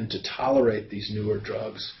do tend to tolerate these newer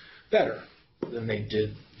drugs better than they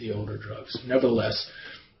did the older drugs. Nevertheless,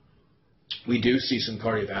 we do see some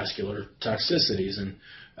cardiovascular toxicities, and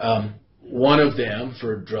one of them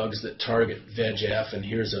for drugs that target VEGF, and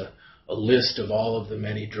here's a list of all of the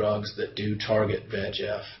many drugs that do target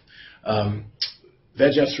VEGF.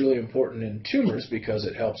 VEGF is really important in tumors because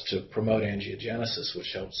it helps to promote angiogenesis,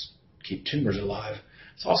 which helps keep tumors alive.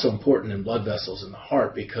 It's also important in blood vessels in the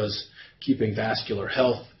heart because keeping vascular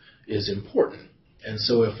health is important. And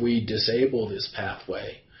so if we disable this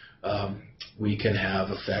pathway, we can have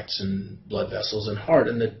effects in blood vessels and heart.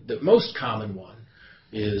 And the most common one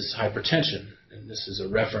is hypertension. And this is a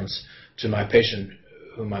reference to my patient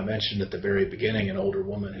whom I mentioned at the very beginning, an older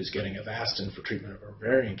woman who's getting Avastin for treatment of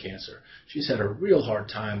ovarian cancer. She's had a real hard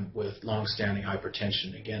time with long-standing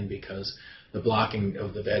hypertension, again, because the blocking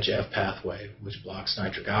of the VEGF pathway, which blocks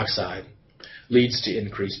nitric oxide, leads to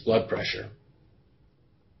increased blood pressure.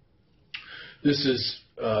 This is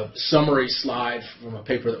a summary slide from a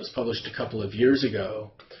paper that was published a couple of years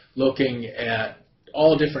ago looking at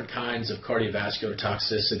all different kinds of cardiovascular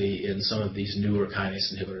toxicity in some of these newer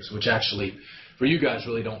kinase inhibitors, which actually, for you guys,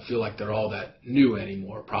 really don't feel like they're all that new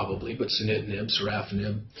anymore, probably, but sunitinib,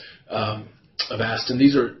 sorafenib, Avastin,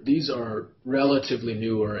 these are relatively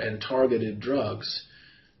newer and targeted drugs.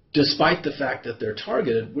 Despite the fact that they're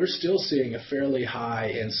targeted, we're still seeing a fairly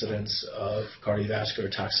high incidence of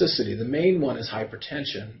cardiovascular toxicity. The main one is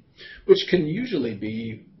hypertension, which can usually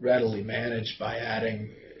be readily managed by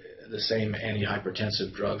adding the same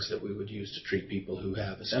antihypertensive drugs that we would use to treat people who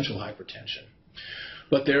have essential hypertension.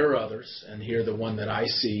 But there are others, and here the one that I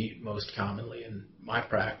see most commonly in my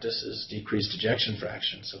practice is decreased ejection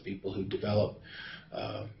fraction. So people who develop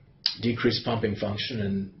decreased pumping function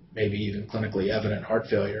and maybe even clinically evident heart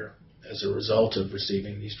failure as a result of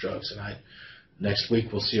receiving these drugs. And next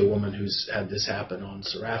week we'll see a woman who's had this happen on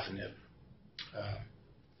sorafenib.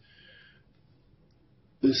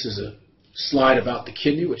 This is a slide about the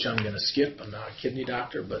kidney, which I'm going to skip. I'm not a kidney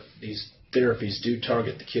doctor, but these therapies do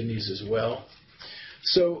target the kidneys as well.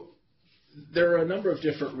 So there are a number of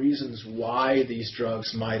different reasons why these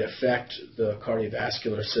drugs might affect the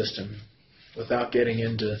cardiovascular system. Without getting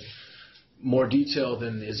into more detail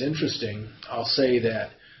than is interesting, I'll say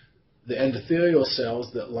that the endothelial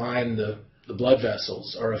cells that line the blood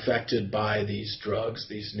vessels are affected by these drugs,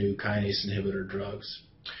 these new kinase inhibitor drugs,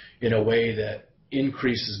 in a way that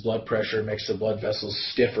increases blood pressure, makes the blood vessels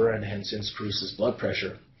stiffer, and hence increases blood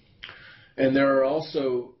pressure. And there are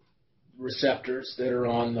also receptors that are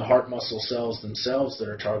on the heart muscle cells themselves that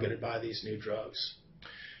are targeted by these new drugs.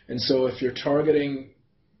 And so if you're targeting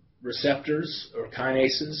receptors or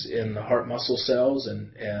kinases in the heart muscle cells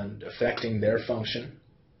and affecting their function,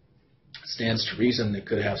 it stands to reason that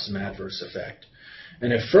could have some adverse effect.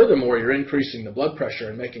 And if furthermore you're increasing the blood pressure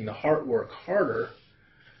and making the heart work harder,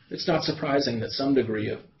 it's not surprising that some degree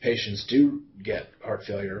of patients do get heart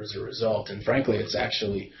failure as a result. And frankly, it's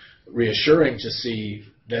actually reassuring to see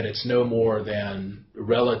that it's no more than a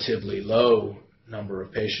relatively low number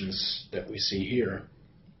of patients that we see here.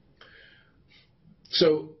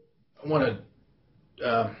 So I want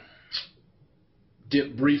to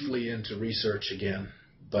dip briefly into research again,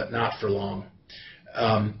 but not for long.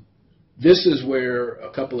 This is where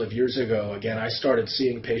a couple of years ago, again, I started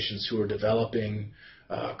seeing patients who were developing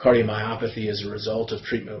cardiomyopathy as a result of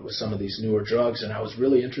treatment with some of these newer drugs, and I was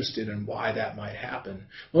really interested in why that might happen.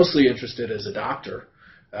 Mostly interested as a doctor,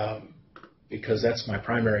 because that's my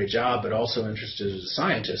primary job, but also interested as a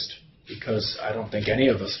scientist, because I don't think any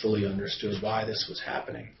of us fully understood why this was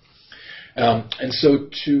happening. And so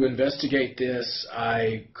to investigate this,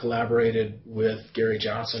 I collaborated with Gary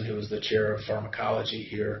Johnson, who was the chair of pharmacology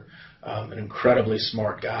here, an incredibly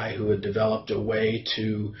smart guy who had developed a way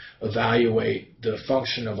to evaluate the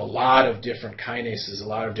function of a lot of different kinases, a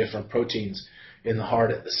lot of different proteins in the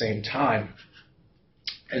heart at the same time.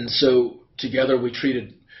 And so together we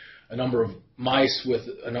treated a number of mice with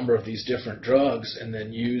a number of these different drugs and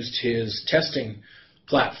then used his testing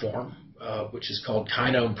platform, which is called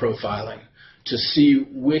kinome profiling, to see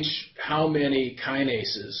how many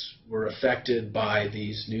kinases were affected by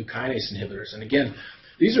these new kinase inhibitors. And again,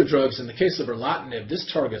 these are drugs, in the case of erlotinib, this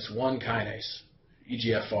targets one kinase,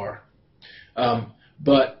 EGFR.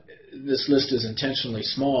 But this list is intentionally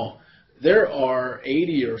small. There are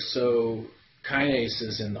 80 or so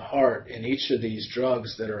kinases in the heart in each of these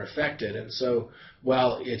drugs that are affected. And so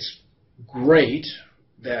while it's great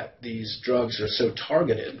that these drugs are so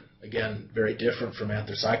targeted, again, very different from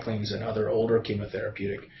anthracyclines and other older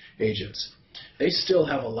chemotherapeutic agents, they still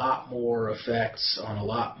have a lot more effects on a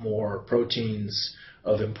lot more proteins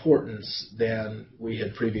of importance than we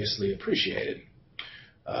had previously appreciated.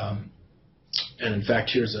 And in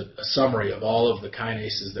fact, here's a summary of all of the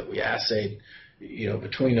kinases that we assayed.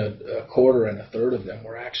 Between a quarter and a third of them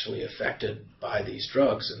were actually affected by these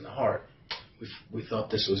drugs in the heart. We thought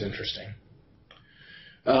this was interesting.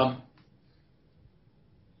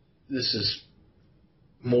 This is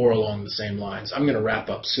more along the same lines. I'm going to wrap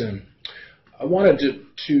up soon. I wanted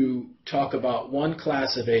to talk about one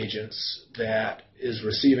class of agents that is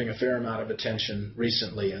receiving a fair amount of attention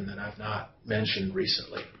recently and that I've not mentioned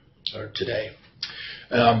recently or today.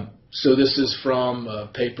 So this is from a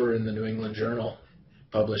paper in the New England Journal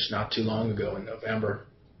published not too long ago in November.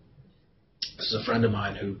 This is a friend of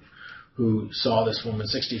mine who saw this woman,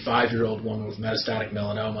 65-year-old woman with metastatic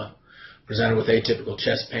melanoma, presented with atypical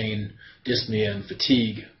chest pain, dyspnea, and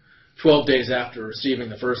fatigue 12 days after receiving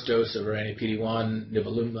the first dose of her anti-PD-1,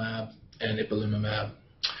 nivolumab, and ipilimumab.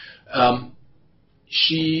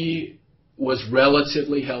 She was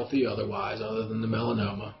relatively healthy otherwise, other than the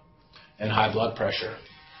melanoma and high blood pressure.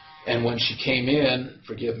 And when she came in,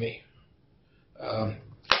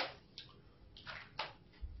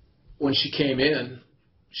 when she came in,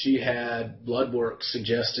 she had blood work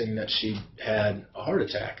suggesting that she had a heart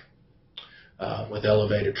attack with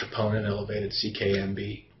elevated troponin, elevated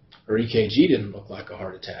CKMB. Her EKG didn't look like a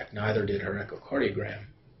heart attack, neither did her echocardiogram.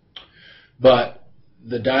 But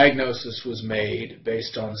the diagnosis was made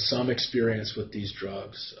based on some experience with these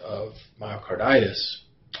drugs of myocarditis.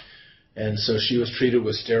 And so she was treated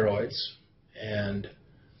with steroids and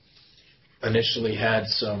initially had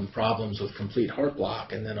some problems with complete heart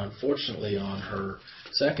block, and then unfortunately on her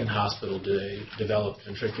second hospital day developed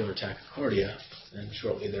ventricular tachycardia and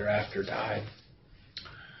shortly thereafter died.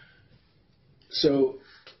 So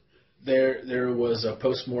there was a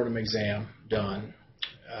postmortem exam done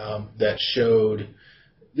that showed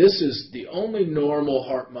this is the only normal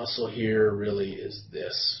heart muscle here really is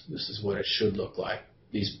this. This is what it should look like.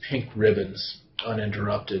 These pink ribbons,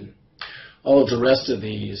 uninterrupted. All of the rest of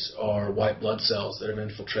these are white blood cells that have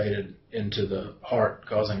infiltrated into the heart,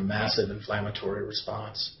 causing a massive inflammatory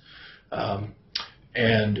response.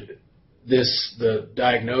 And the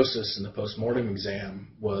diagnosis in the postmortem exam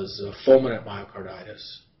was fulminant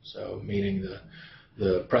myocarditis, so meaning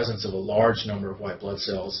the presence of a large number of white blood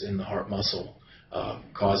cells in the heart muscle,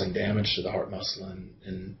 causing damage to the heart muscle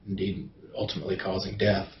and indeed ultimately causing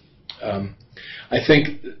death. I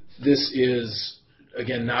think this is,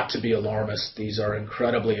 again, not to be alarmist. These are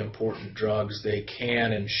incredibly important drugs. They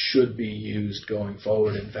can and should be used going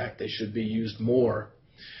forward. In fact, they should be used more.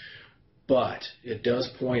 But it does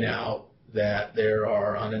point out that there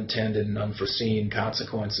are unintended and unforeseen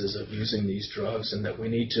consequences of using these drugs, and that we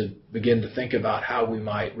need to begin to think about how we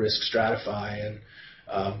might risk stratify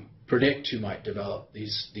and predict who might develop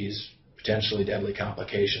these potentially deadly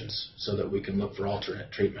complications so that we can look for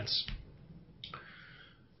alternate treatments.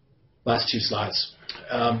 Last two slides.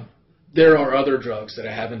 There are other drugs that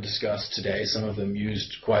I haven't discussed today, some of them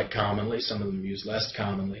used quite commonly, some of them used less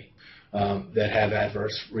commonly, that have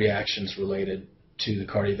adverse reactions related to the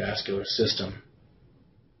cardiovascular system.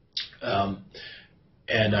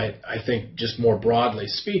 And I think just more broadly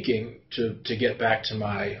speaking, to get back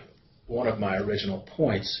to one of my original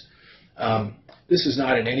points, this is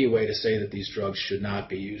not in any way to say that these drugs should not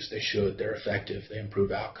be used. They should. They're effective. They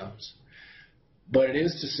improve outcomes. But it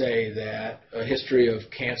is to say that a history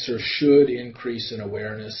of cancer should increase in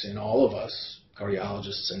awareness in all of us,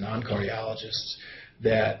 cardiologists and non-cardiologists,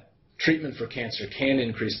 that treatment for cancer can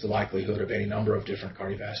increase the likelihood of any number of different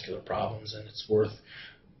cardiovascular problems, and it's worth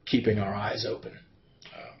keeping our eyes open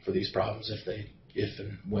for these problems if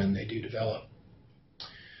and when they do develop.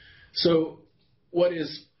 So what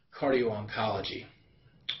is cardio-oncology?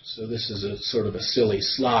 So this is a sort of a silly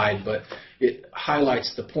slide, but it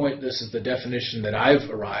highlights the point. This is the definition that I've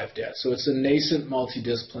arrived at. So it's a nascent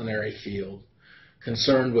multidisciplinary field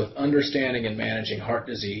concerned with understanding and managing heart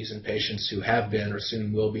disease in patients who have been or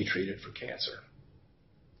soon will be treated for cancer.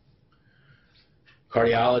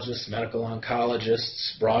 Cardiologists, medical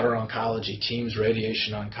oncologists, broader oncology teams,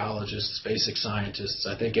 radiation oncologists, basic scientists,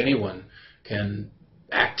 I think anyone can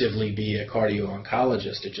actively be a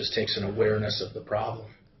cardio-oncologist. It just takes an awareness of the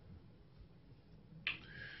problem.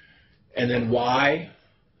 And then why?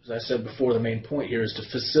 As I said before, the main point here is to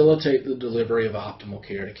facilitate the delivery of optimal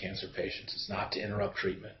care to cancer patients. It's not to interrupt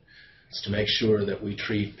treatment. It's to make sure that we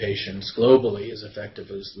treat patients globally as effective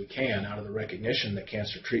as we can out of the recognition that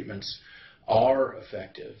cancer treatments are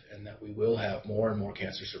effective and that we will have more and more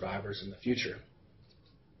cancer survivors in the future.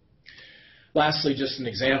 Lastly, just an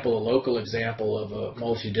example, a local example of a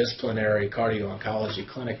multidisciplinary cardio-oncology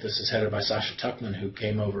clinic. This is headed by Sasha Tuckman, who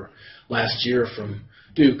came over last year from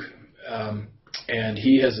Duke. And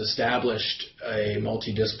he has established a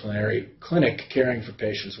multidisciplinary clinic caring for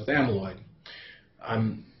patients with amyloid.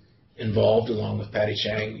 I'm involved, along with Patty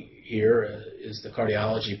Chang here, is the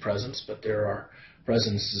cardiology presence, but there are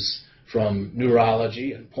presences from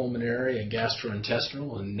neurology and pulmonary and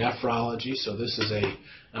gastrointestinal and nephrology. So this is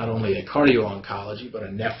not only a cardio-oncology, but a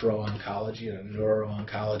nephro-oncology and a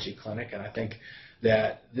neuro-oncology clinic. And I think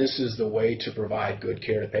that this is the way to provide good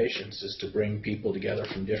care to patients, is to bring people together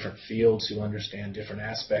from different fields who understand different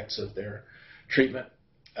aspects of their treatment.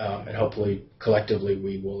 And hopefully, collectively,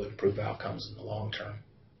 we will improve outcomes in the long term.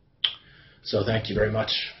 So thank you very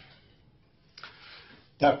much.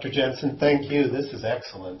 Dr. Jensen, thank you. This is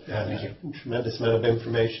excellent. Thank you. A tremendous amount of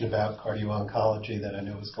information about cardio-oncology that I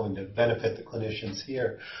know is going to benefit the clinicians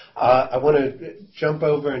here. I want to jump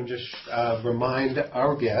over and just remind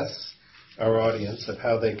our guests, our audience, of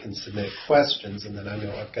how they can submit questions, and then I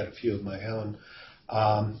know I've got a few of my own.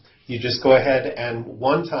 You just go ahead and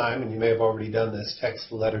one time, and you may have already done this, text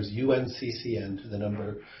the letters UNCCN to the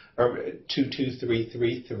number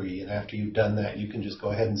 22333, and after you've done that, you can just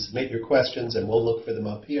go ahead and submit your questions, and we'll look for them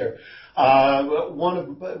up here. One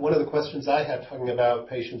of the questions I had, talking about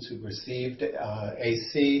patients who've received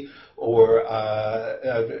AC or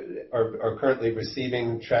are currently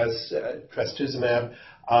receiving trastuzumab.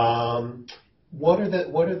 What are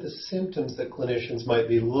the symptoms that clinicians might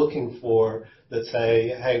be looking for that say,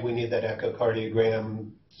 hey, we need that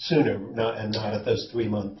echocardiogram sooner, not at those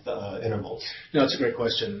 3-month intervals? No, it's a great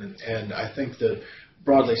question, and I think that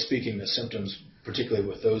broadly speaking, the symptoms, particularly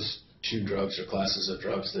with those two drugs or classes of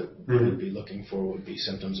drugs that we would be looking for, would be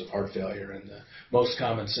symptoms of heart failure, and the most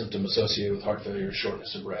common symptom associated with heart failure is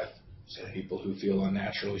shortness of breath. So people who feel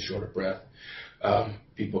unnaturally short of breath.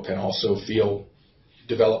 People can also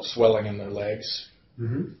develop swelling in their legs,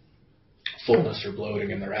 fullness or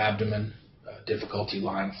bloating in their abdomen, difficulty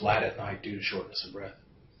lying flat at night due to shortness of breath.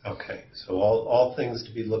 Okay, so all things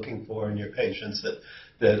to be looking for in your patients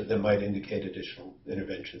that might indicate additional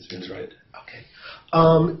interventions. That's right. Okay.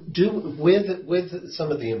 With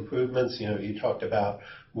some of the improvements, you talked about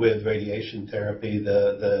with radiation therapy,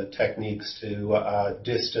 the techniques to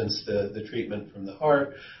distance the treatment from the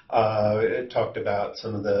heart. It talked about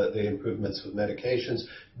some of the improvements with medications.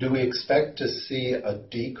 Do we expect to see a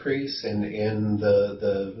decrease in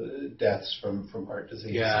the deaths from heart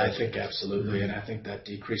disease? Yeah, I think absolutely, and I think that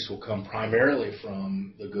decrease will come primarily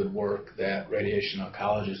from the good work that radiation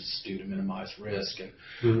oncologists do to minimize risk, and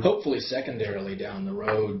hopefully secondarily down the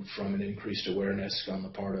road from an increased awareness on the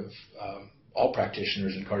part of all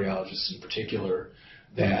practitioners and cardiologists in particular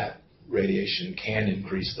that radiation can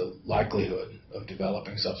increase the likelihood of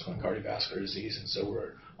developing subsequent cardiovascular disease, and so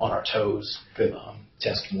we're on our toes. Good.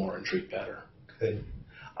 Test more and treat better. Good.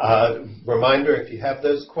 Reminder, if you have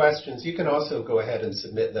those questions, you can also go ahead and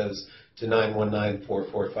submit those to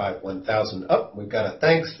 919-445-1000. Oh, we've got a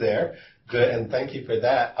thanks there. Good, and thank you for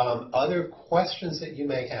that. Other questions that you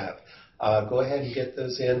may have, go ahead and get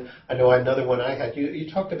those in. I know another one I had. You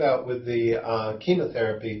talked about with the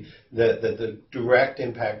chemotherapy that the direct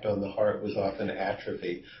impact on the heart was often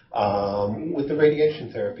atrophy. With the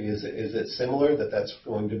radiation therapy, is it similar that's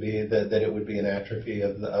going to be that it would be an atrophy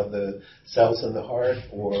of the cells in the heart,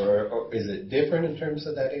 or is it different in terms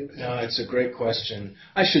of that impact? No, it's a great question.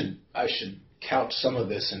 I should couch some of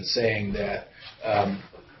this in saying that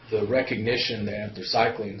the recognition that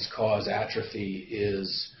anthracyclines cause atrophy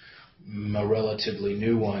is a relatively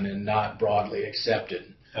new one and not broadly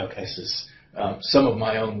accepted. Okay. This is some of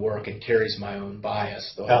my own work and carries my own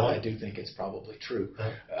bias, though I do think it's probably true.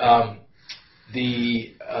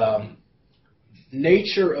 The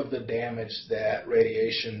nature of the damage that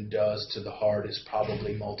radiation does to the heart is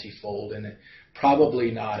probably multifold, and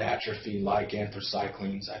probably not atrophy like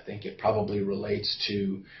anthracyclines. I think it probably relates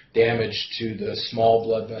to damage to the small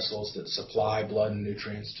blood vessels that supply blood and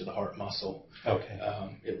nutrients to the heart muscle. Okay.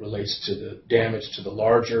 It relates to the damage to the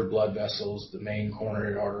larger blood vessels, the main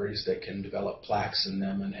coronary arteries that can develop plaques in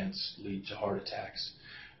them and hence lead to heart attacks.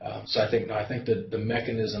 So I think that the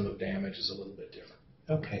mechanism of damage is a little bit different.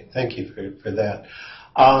 Okay, thank you for that.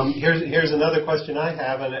 Here's another question I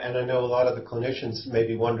have, and I know a lot of the clinicians may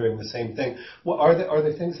be wondering the same thing. Well, are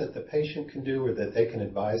there things that the patient can do or that they can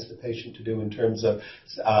advise the patient to do in terms of,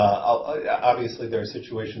 obviously there are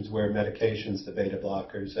situations where medications, the beta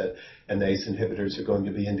blockers and the ACE inhibitors are going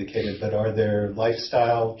to be indicated, but are there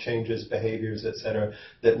lifestyle changes, behaviors, et cetera,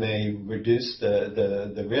 that may reduce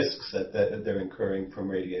the risks that they're incurring from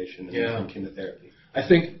radiation and from chemotherapy? I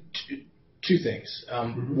think two things.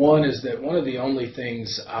 One is that one of the only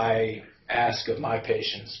things I ask of my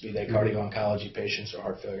patients, be they cardio-oncology patients or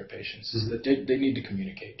heart failure patients, is that they need to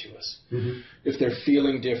communicate to us. If they're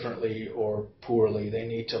feeling differently or poorly, they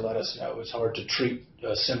need to let us know. It's hard to treat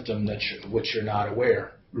a symptom which you're not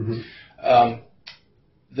aware.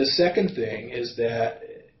 The second thing is that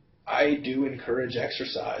I do encourage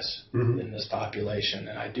exercise in this population,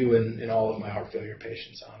 and I do in all of my heart failure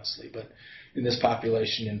patients, honestly, but in this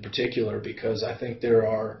population in particular, because I think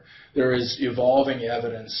there is evolving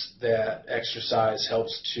evidence that exercise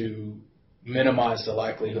helps to minimize the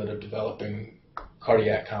likelihood of developing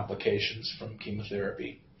cardiac complications from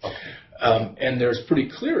chemotherapy. And there's pretty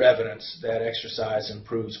clear evidence that exercise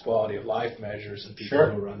improves quality of life measures in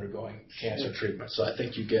people who are undergoing cancer treatment. So I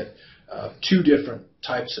think you get two different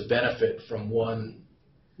types of benefit from one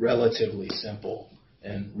relatively simple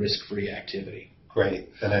and risk-free activity. Great.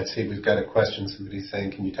 And I see we've got a question. Somebody's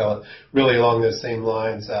saying, can you tell us, really along those same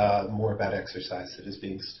lines, more about exercise that is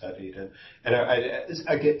being studied? And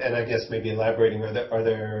I guess maybe elaborating,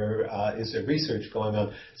 is there research going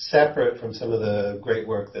on separate from some of the great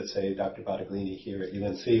work that, say, Dr. Bottiglini here at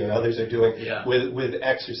UNC or others are doing with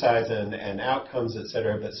exercise and outcomes, et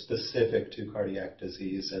cetera, but specific to cardiac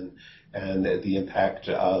disease and the impact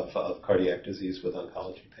of cardiac disease with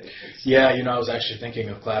oncology patients? Yeah, I was actually thinking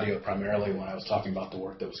of Claudio primarily when I was talking about the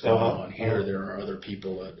work that was going on here. There are other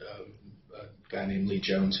people, a guy named Lee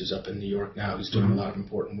Jones who's up in New York now who's doing a lot of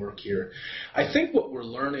important work here. I think what we're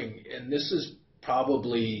learning, and this is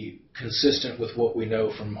probably consistent with what we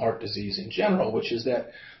know from heart disease in general, which is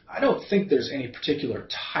that I don't think there's any particular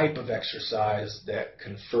type of exercise that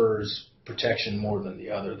confers protection more than the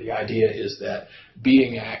other. The idea is that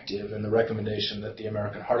being active, and the recommendation that the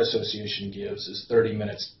American Heart Association gives is 30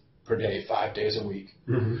 minutes per day, 5 days a week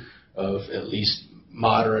of at least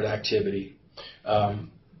moderate activity,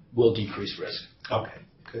 will decrease risk. Okay,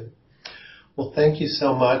 good. Well, thank you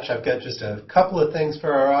so much. I've got just a couple of things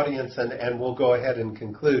for our audience, and we'll go ahead and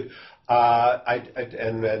conclude.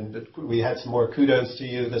 And we had some more kudos to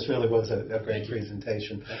you. This really was a great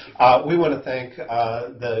presentation. We want to thank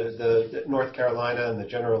the North Carolina and the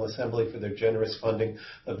General Assembly for their generous funding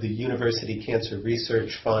of the University Cancer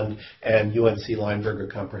Research Fund and UNC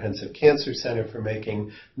Lineberger Comprehensive Cancer Center for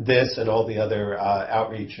making this and all the other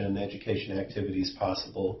outreach and education activities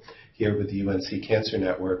possible here with the UNC Cancer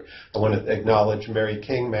Network. I want to acknowledge Mary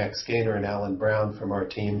King, Max Gaynor, and Alan Brown from our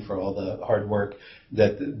team for all the hard work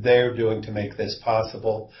that they're doing to make this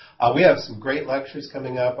possible. We have some great lectures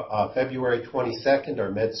coming up. February 22nd, our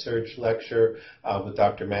MedSurg lecture with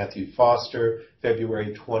Dr. Matthew Foster.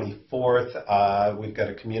 February 24th, we've got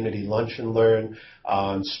a community lunch and learn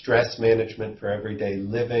on stress management for everyday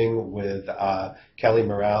living with Kelly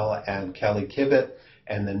Morrell and Kelly Kivett.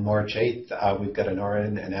 And then March 8th, we've got an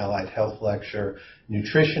RN and Allied Health lecture,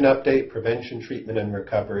 nutrition update, prevention, treatment, and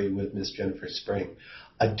recovery with Ms. Jennifer Spring.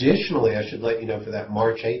 Additionally, I should let you know for that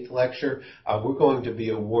March 8th lecture, we're going to be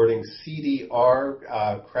awarding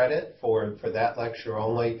CDR credit for that lecture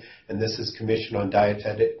only, and this is Commission on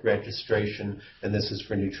Dietetic Registration, and this is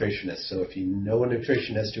for nutritionists. So if you know a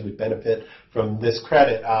nutritionist who would benefit from this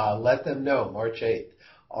credit, let them know, March 8th.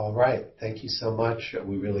 All right. Thank you so much.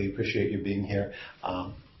 We really appreciate you being here.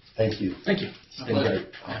 Thank you. Thank you. It's been great.